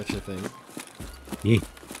doing such a thing. Yeah.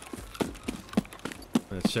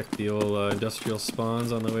 Let's check the old industrial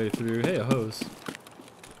spawns on the way through. Hey, a hose.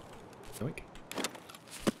 Yoink.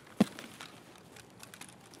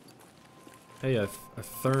 Hey, a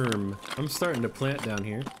therm. I'm starting to plant down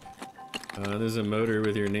here. There's a motor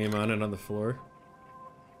with your name on it on the floor.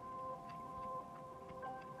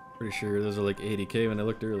 Pretty sure those are like 80k when I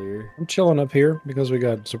looked earlier. I'm chilling up here because we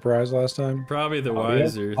got surprised last time. Probably the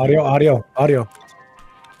wiser. Audio.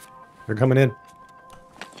 They're coming in.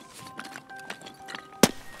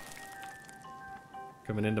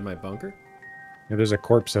 Coming into my bunker? Yeah, there's a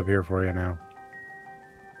corpse up here for you now.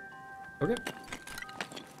 Okay.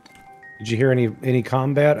 Did you hear any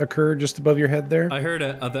combat occur just above your head there? I heard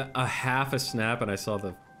a half a snap and I saw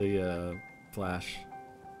the flash.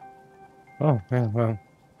 Oh, yeah, well.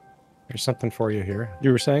 There's something for you here.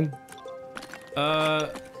 You were saying?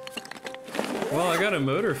 Well, I got a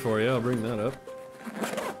motor for you. I'll bring that up.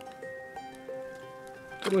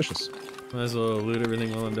 Delicious. Might as well loot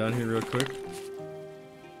everything while I'm down here real quick.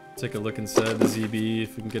 Take a look inside the ZB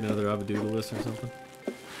if we can get another Abadoodalus or something.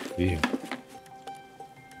 Yeah.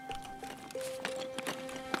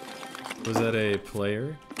 Was that a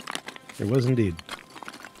player? It was indeed.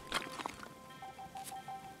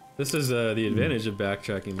 This is the advantage of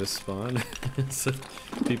backtracking this spawn. So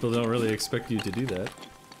people don't really expect you to do that.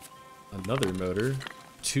 Another motor.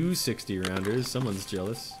 2 60 rounders. Someone's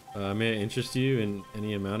jealous. May I interest you in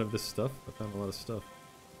any amount of this stuff? I found a lot of stuff.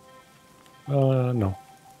 No.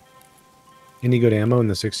 Any good ammo in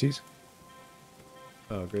the 60s?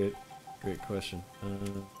 Oh, great. Great question.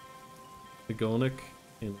 The Golnik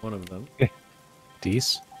in one of them.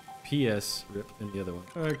 Dece. PS rip in the other one.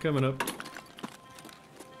 Alright, coming up.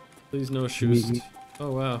 Please no shoost.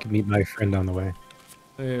 Oh wow. Can meet my friend on the way.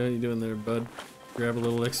 Hey, how you doing there, bud? Grab a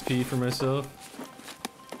little XP for myself.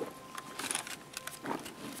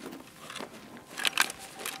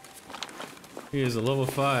 He is a level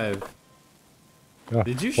 5. Oh,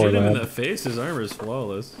 did you shoot him in the face? His armor is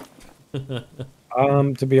flawless.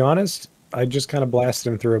 To be honest, I just kind of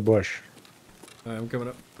blasted him through a bush. Alright, I'm coming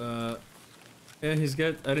up. Yeah, he's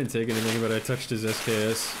got... I didn't take anything, but I touched his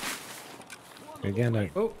SKS. Again,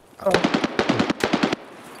 Oh!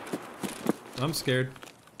 I'm scared.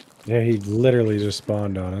 Yeah, he literally just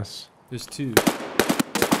spawned on us. There's 2.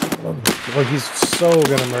 Oh, he's so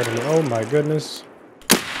gonna murder me. Oh my goodness.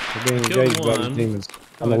 We're being engaged by these demons.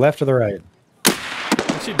 On the left or the right?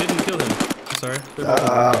 Actually, didn't kill him. I'm sorry.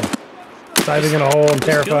 Diving in a hole, I'm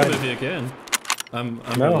terrified. Kill him if you can. I'm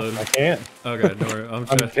no, reloading. I can't. Okay, don't worry. I'm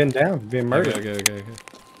pinned down, being murdered. Okay.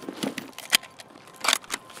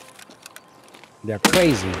 They're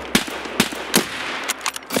crazy.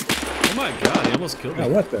 Oh my god, he almost killed me. Yeah,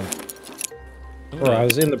 what the? Bro, I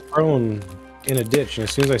was in the prone in a ditch, and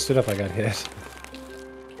as soon as I stood up, I got hit.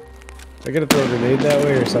 I gotta throw a grenade that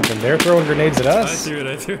way or something. They're throwing grenades at us. I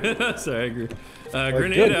threw it. Sorry,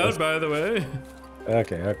 grenade out, by the way.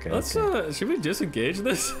 Okay. Let's should we disengage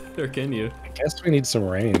this, or can you? I guess we need some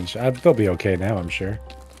range. They'll be okay now, I'm sure.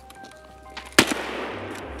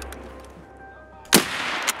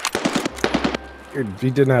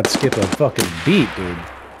 You did not skip a fucking beat, dude.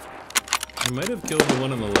 I might have killed the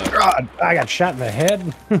one on the left. God, I got shot in the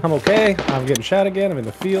head. I'm okay. I'm getting shot again. I'm in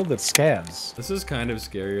the field. It's scabs. This is kind of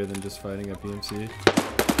scarier than just fighting a PMC.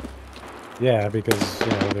 Yeah, because, you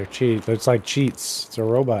know, they're cheat. It's like cheats. It's a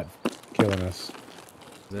robot killing us.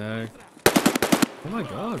 Zach. Oh my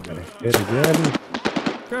god, bro. Hit again.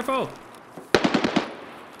 Careful!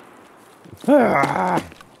 Ah!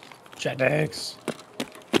 Jetix.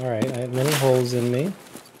 Alright, I have many holes in me.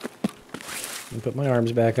 Let me put my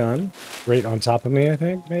arms back on. Right on top of me, I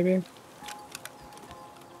think, maybe?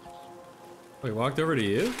 Wait, walked over to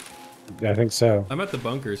you? Yeah, I think so. I'm at the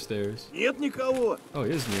bunker stairs. Нет никого. Oh,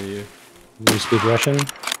 he is near you. You speak Russian?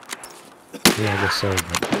 Yeah, I guess so.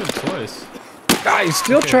 But... I hit him twice. Ah, he's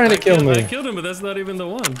still trying to kill me. I killed him, but that's not even the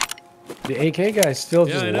one. The AK guy's still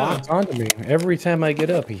just I locked onto me. Every time I get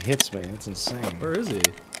up, he hits me. It's insane. Where is he?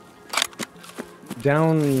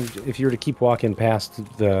 Down, if you were to keep walking past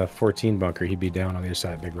the 14 bunker, he'd be down on the other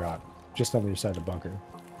side of Big Rock. Just on the other side of the bunker.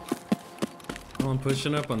 Oh, I'm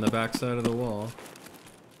pushing up on the back side of the wall.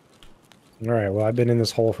 Alright, well, I've been in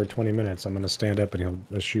this hole for 20 minutes. I'm going to stand up and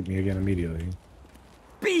he'll shoot me again immediately.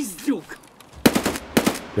 Пиздюк.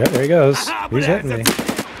 Yeah, there he goes. He's hitting me.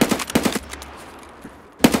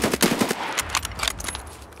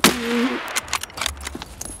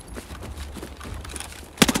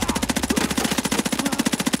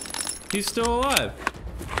 He's still alive.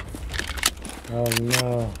 Oh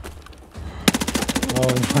no.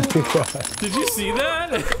 Oh my god. Did you see that?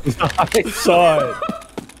 I saw it.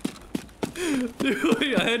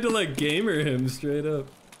 Dude, I had to like gamer him straight up.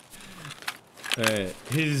 Alright,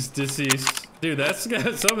 he's deceased. Dude, that's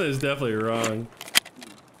got something is definitely wrong.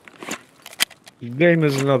 The game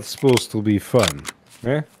is not supposed to be fun.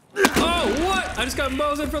 Eh? Oh, what? I just got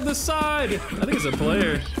Mosin from the side. I think it's a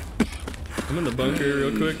player. I'm in the bunker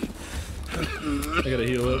real quick. I gotta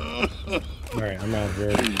heal up. Alright, I'm out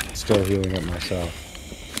here still healing up myself.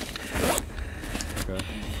 Okay.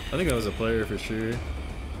 I think that was a player for sure.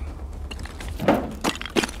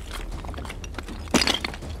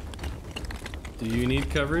 Do you need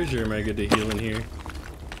coverage or am I good to heal in here?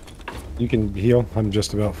 You can heal. I'm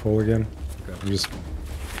just about full again. Okay. I'm just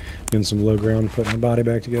in some low ground, putting my body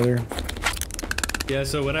back together. Yeah,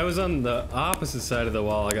 so when I was on the opposite side of the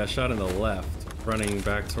wall, I got shot in the left, running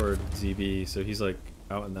back toward ZB, so he's like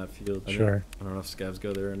out in that field. Sure. I don't know if scavs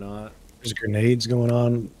go there or not. There's grenades going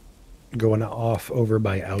off over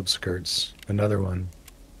by outskirts. Another one.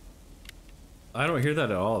 I don't hear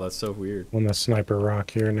that at all. That's so weird. On the sniper rock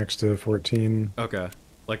here next to 14. Okay.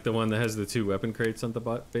 Like the one that has the 2 weapon crates on the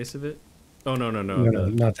base of it? Oh, no. No,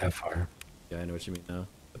 not that far. Yeah, I know what you mean now.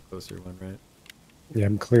 The closer one, right? Yeah,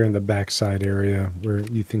 I'm clearing the backside area where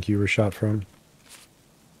you think you were shot from.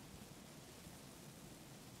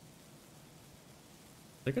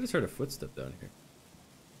 I think I just heard a footstep down here.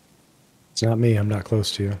 It's not me. I'm not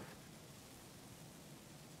close to you.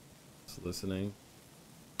 Just listening.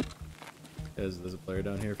 There's a player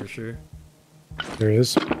down here for sure. There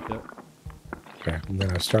is. Yep. Okay, I'm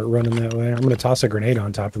gonna start running that way. I'm gonna toss a grenade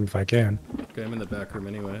on top of him if I can. Okay, I'm in the back room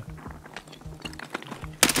anyway.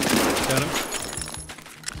 Got him.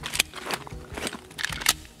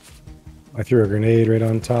 I threw a grenade right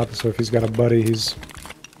on top, so if he's got a buddy, he's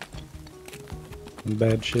in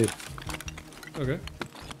bad shape. Okay.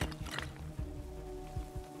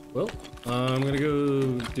 Well, I'm gonna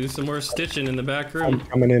go do some more stitching in the back room. I'm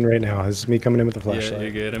coming in right now. This is me coming in with the flashlight. Yeah,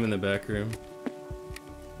 you're good. I'm in the back room.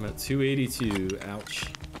 I'm at 282. Ouch.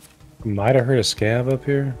 Might have heard a scav up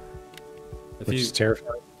here, If which you is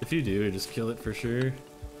terrifying. if you do, just kill it for sure.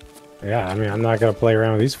 Yeah, I mean, I'm not gonna play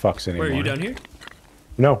around with these fucks anymore. Where are you down here?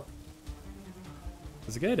 No.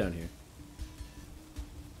 There's a guy down here.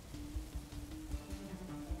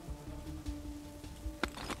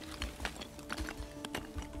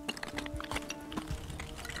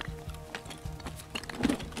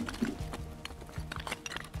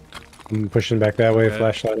 I'm pushing back that way, Okay.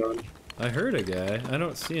 flashlight on. I heard a guy. I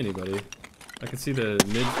don't see anybody. I can see the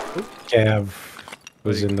mid. Oop. Cav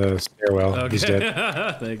was in the stairwell. Okay. He's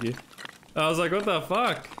dead. Thank you. I was like, what the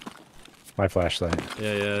fuck? My flashlight.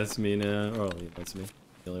 Yeah, it's me now. Oh, yeah, that's me.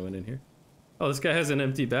 The only one in here. Oh, this guy has an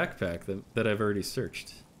empty backpack that I've already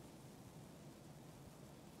searched.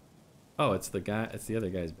 Oh, it's the guy. It's the other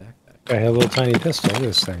guy's backpack. I have a little tiny pistol. Look at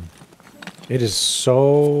this thing. It is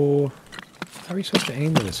so. How are you supposed to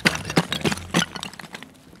aim with this goddamn thing?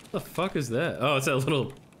 What the fuck is that? Oh, it's that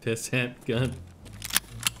little piss hand gun.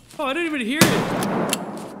 Oh, I didn't even hear it.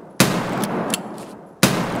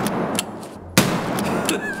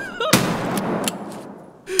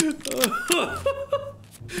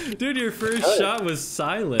 Dude, your first shot was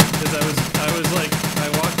silent because I was like, I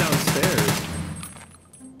walked downstairs.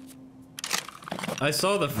 I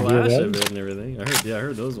saw the flash of it and everything. I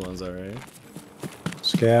heard those ones all right.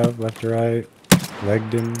 Scav, left to right.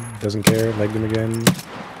 Legged him. Doesn't care. Legged him again.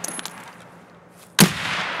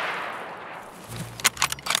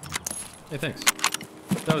 Hey, thanks.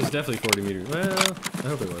 That was definitely 40 meters. Well, I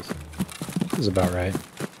hope it was. This is about right.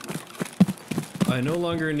 I no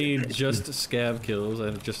longer need just scav kills.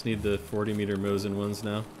 I just need the 40-meter Mosin ones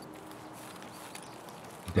now.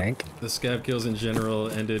 Dank. The scav kills in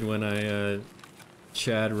general ended when I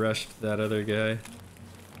Chad rushed that other guy.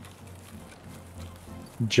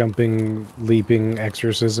 Jumping, leaping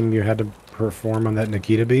exorcism you had to perform on that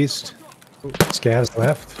Nikita beast. Scavs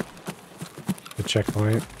left. The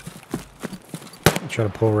checkpoint. Try to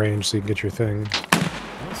pull range so you can get your thing.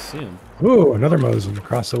 I don't see him. Ooh, another Mosin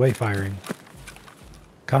across the way firing.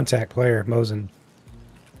 Contact player, Mosin.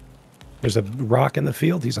 There's a rock in the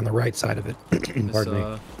field. He's on the right side of it.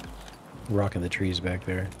 Pardon me. Rock in the trees back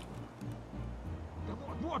there.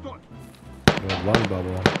 A lung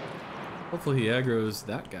bubble. Hopefully he aggroes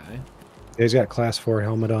that guy. Yeah, he's got class 4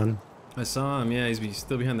 helmet on. I saw him. Yeah, he's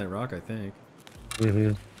still behind that rock, I think.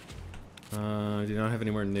 Mm-hmm. Do not have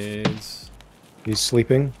any more nades. He's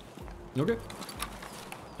sleeping. Okay.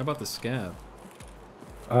 How about the scab?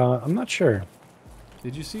 I'm not sure.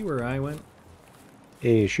 Did you see where I went?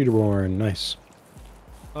 Hey, shooter born. Nice.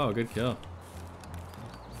 Oh, good kill.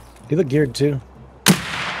 You look geared too.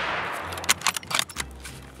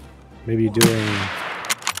 Maybe doing...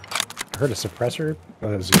 I heard a suppressor. Oh,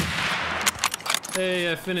 that was you.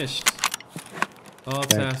 Hey, I finished. All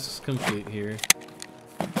tasks complete here.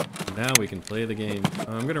 Now we can play the game.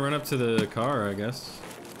 I'm gonna run up to the car, I guess.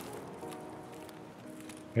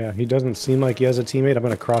 Yeah, he doesn't seem like he has a teammate. I'm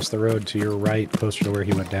gonna cross the road to your right, closer to where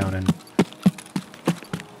he went down and...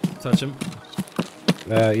 Touch him.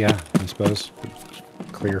 Yeah, I suppose.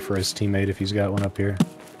 Clear for his teammate if he's got one up here.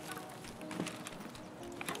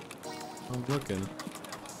 I'm looking.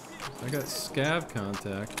 I got scav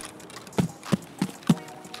contact.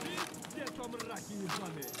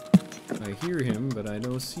 I hear him, but I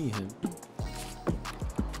don't see him.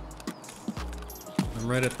 I'm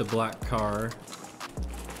right at the black car.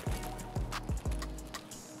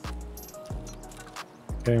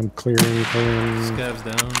 Okay, I'm clearing. Scav's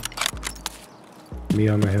down. Me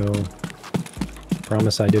on the hill.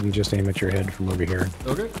 Promise I didn't just aim at your head from over here.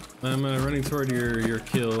 Okay. I'm running toward your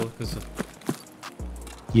kill, because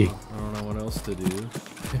Yeah. I don't know what else to do.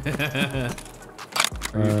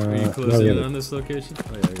 Are you closing in on this location?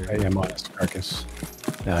 Oh yeah, you're I am on his carcass.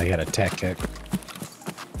 No, he had a tech kit.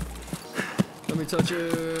 Let me touch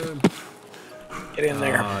him. Get in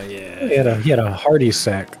there. Oh yeah. He had a hearty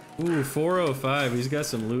sack. Ooh, 405. He's got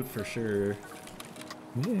some loot for sure.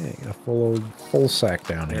 Yeah, got a full sack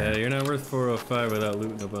down here. Yeah, you're not worth 405 without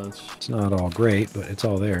looting a bunch. It's not all great, but it's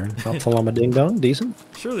all there. Alphalama Ding Dong, decent.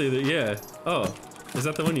 Surely, yeah. Oh, is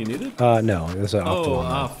that the one you needed? No, it's an Oh,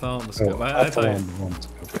 Ophthalmoscope. ophthalmoscope. I thought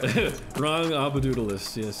Ophthalmoscope. wrong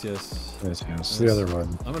abadoodleist. Yes. Yes, the other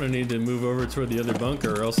one. I'm gonna need to move over toward the other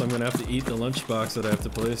bunker, or else I'm gonna have to eat the lunchbox that I have to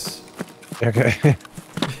place. Okay.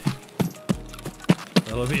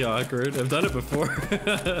 That'll be awkward. I've done it before.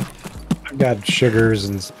 I've got sugars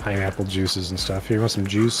and pineapple juices and stuff. Here, you want some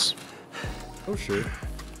juice? Oh sure.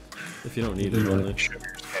 If you don't need it, only.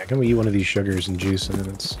 Sugars. Yeah, can we eat one of these sugars and juice and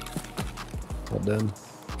then it's all done?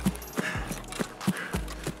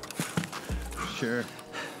 Sure.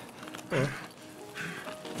 Oh.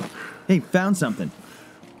 Hey, found something.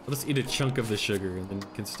 Let's eat a chunk of the sugar, and then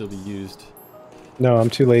it can still be used. No, I'm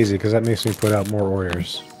too lazy because that makes me put out more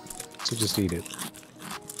orders. So just eat it.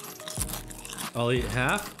 I'll eat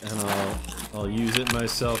half, and I'll use it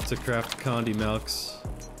myself to craft condi milks.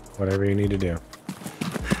 Whatever you need to do.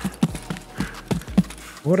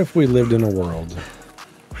 What if we lived in a world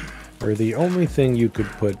where the only thing you could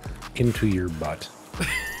put into your butt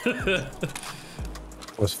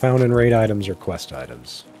was found and raid items or quest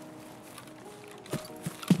items?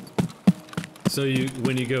 So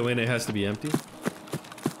when you go in, it has to be empty?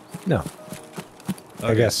 No. Okay.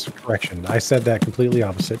 I guess, correction. I said that completely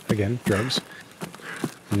opposite. Again, drugs.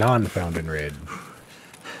 Non-found and raid.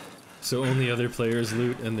 So only other players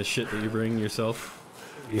loot and the shit that you bring yourself?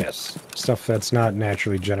 Yes. Stuff that's not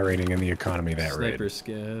naturally generating in the economy that Sniper raid.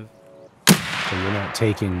 scav. So you're not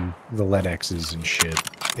taking the lead X's and shit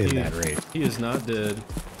in that raid. He is not dead.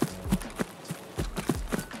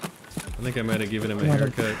 I think I might have given him a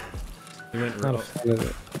haircut. He went Not a fan of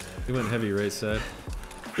it. He went heavy right side.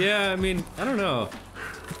 Yeah, I mean, I don't know.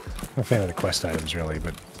 Not a fan of the quest items, really,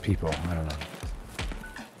 but people, I don't know.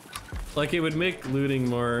 Like, it would make looting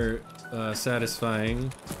more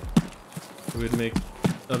satisfying. It would make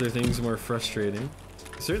other things more frustrating.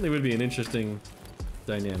 It certainly would be an interesting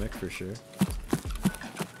dynamic, for sure.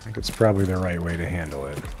 I think it's probably the right way to handle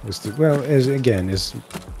it. Is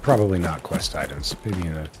probably not quest items. Maybe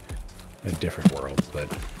in a different world,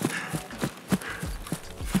 but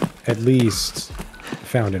at least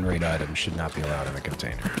found and raid items should not be allowed in the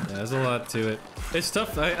container. Yeah, there's a lot to it. It's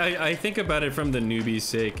tough. I think about it from the newbie's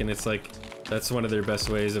sake, and it's like that's one of their best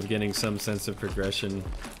ways of getting some sense of progression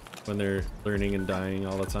when they're learning and dying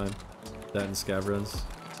all the time. That and scav runs.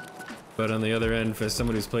 But on the other end, for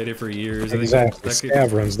someone who's played it for years, Exactly.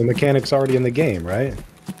 Scav runs. The mechanic's already in the game, right?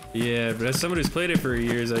 Yeah, but as someone who's played it for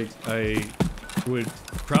years, I would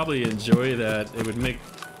probably enjoy that. It would make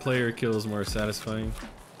player kills more satisfying.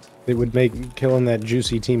 It would make killing that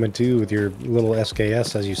juicy team of two with your little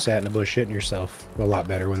SKS as you sat in a bush shitting yourself a lot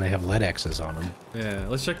better when they have lead X's on them. Yeah,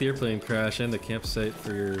 let's check the airplane crash and the campsite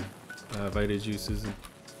for your Vita juices and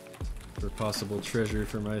for possible treasure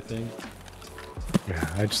for my thing. Yeah,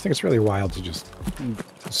 I just think it's really wild to just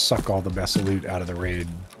suck all the best loot out of the raid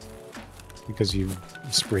because you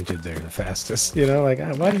sprinted there the fastest. You know, like,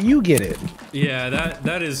 why do you get it? Yeah,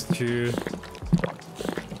 that is true.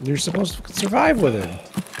 You're supposed to survive with it.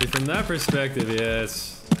 From that perspective, yeah,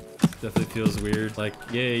 it's definitely feels weird. Like,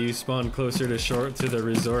 yeah, you spawn closer to the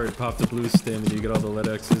resort, pop the blue stem, and you get all the lead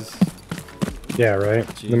X's. Yeah,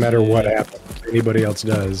 right. No matter what anybody else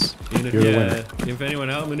does, Even if, you're the winner. if anyone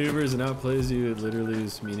outmaneuvers and outplays you, it literally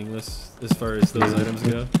is meaningless as far as those items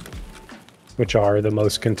go. Which are the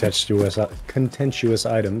most contentious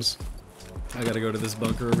items. I gotta go to this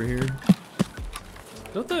bunker over here.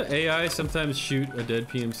 Don't the AI sometimes shoot a dead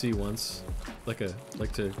PMC once? Like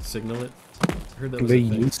to signal it? I heard that was They a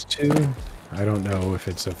thing. used to. I don't know if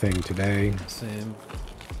it's a thing today. Same.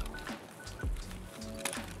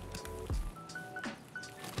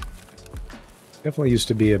 Definitely used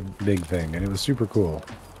to be a big thing, and it was super cool.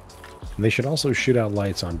 And they should also shoot out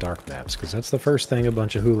lights on dark maps, because that's the first thing a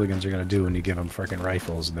bunch of hooligans are going to do when you give them freaking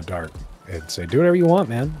rifles in the dark. And say, do whatever you want,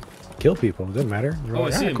 man. Kill people. It doesn't matter. You're Oh,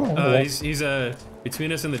 like, I see "Ah, him. cool." He's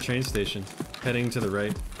between us and the train station, heading to the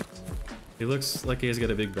right. He looks like he's got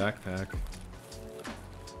a big backpack.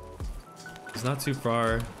 He's not too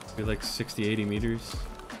far. Maybe like 60, 80 meters.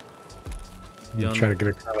 I'm trying to get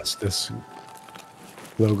across this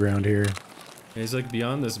low ground here. Yeah, he's like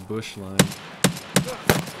beyond this bush line.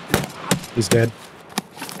 He's dead.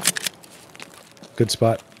 Good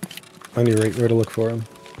spot. I need where to look for him.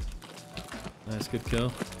 Nice, good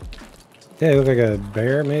kill. Yeah, he looked like a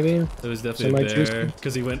bear, maybe? It was definitely a Semi-juicy. bear,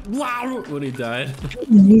 because he went wow when he died.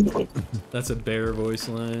 That's a bear voice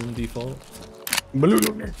line default.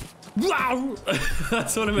 Wow!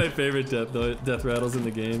 That's one of my favorite death rattles in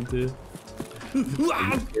the game, too.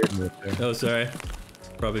 Wow! Oh, sorry.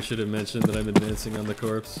 Probably should have mentioned that I'm advancing on the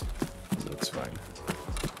corpse. That's fine.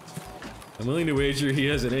 I'm willing to wager he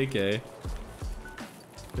has an AK.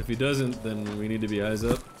 If he doesn't, then we need to be eyes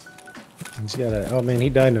up. He's got a... Oh, man, he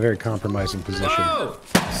died in a very compromising position. Oh!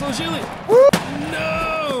 Slow chili!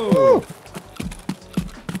 No! Woo!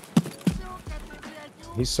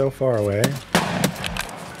 He's so far away.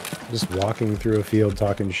 Just walking through a field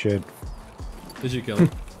talking shit. Did you kill him?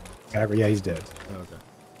 Yeah, he's dead. Oh, okay.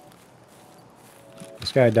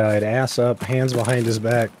 This guy died ass up, hands behind his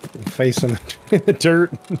back, face in the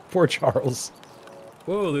dirt. Poor Charles.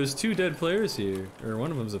 Whoa, there's 2 dead players here. Or one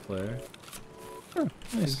of them's a player. Oh,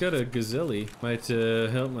 He's got a gazelle. Might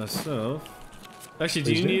help myself. Actually,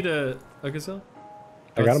 do Please you do. need a gazelle?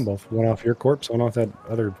 I got them both. One off your corpse, one off that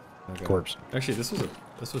other Okay. corpse. Actually, this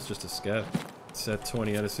was just a scav. It's at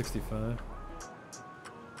 20 out of 65.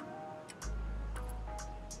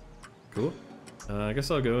 Cool. I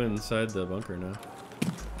guess I'll go inside the bunker now.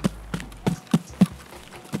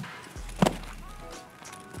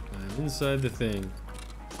 I'm inside the thing.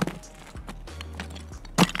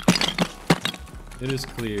 It is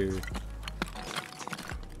clear.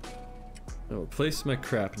 Oh, place my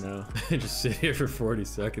crap now. I just sit here for 40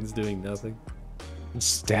 seconds doing nothing.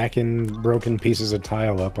 Stacking broken pieces of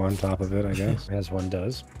tile up on top of it, I guess, as one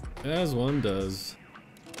does. As one does.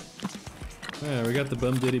 Yeah, we got the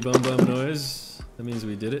bum diddy bum bum noise. That means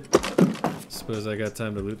we did it. Suppose I got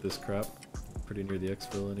time to loot this crap. Pretty near the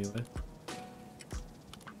exfil anyway.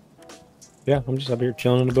 Yeah, I'm just up here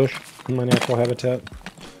chilling in the bush in my natural habitat.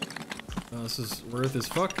 Oh, this is worth as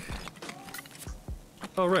fuck.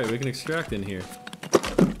 Oh right, we can extract in here.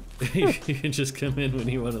 You can just come in when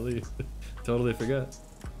you want to leave. Totally forgot.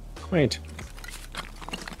 Quaint.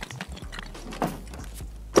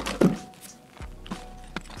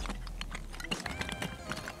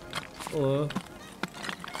 Hello.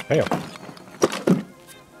 Hey,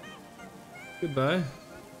 Goodbye.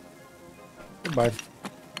 goodbye.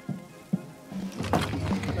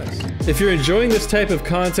 If you're enjoying this type of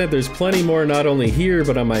content, there's plenty more not only here,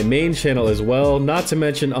 but on my main channel as well, not to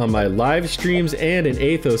mention on my live streams and in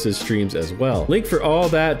Athos' streams as well. Link for all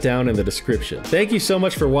that down in the description. Thank you so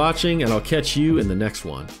much for watching, and I'll catch you in the next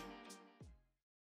one.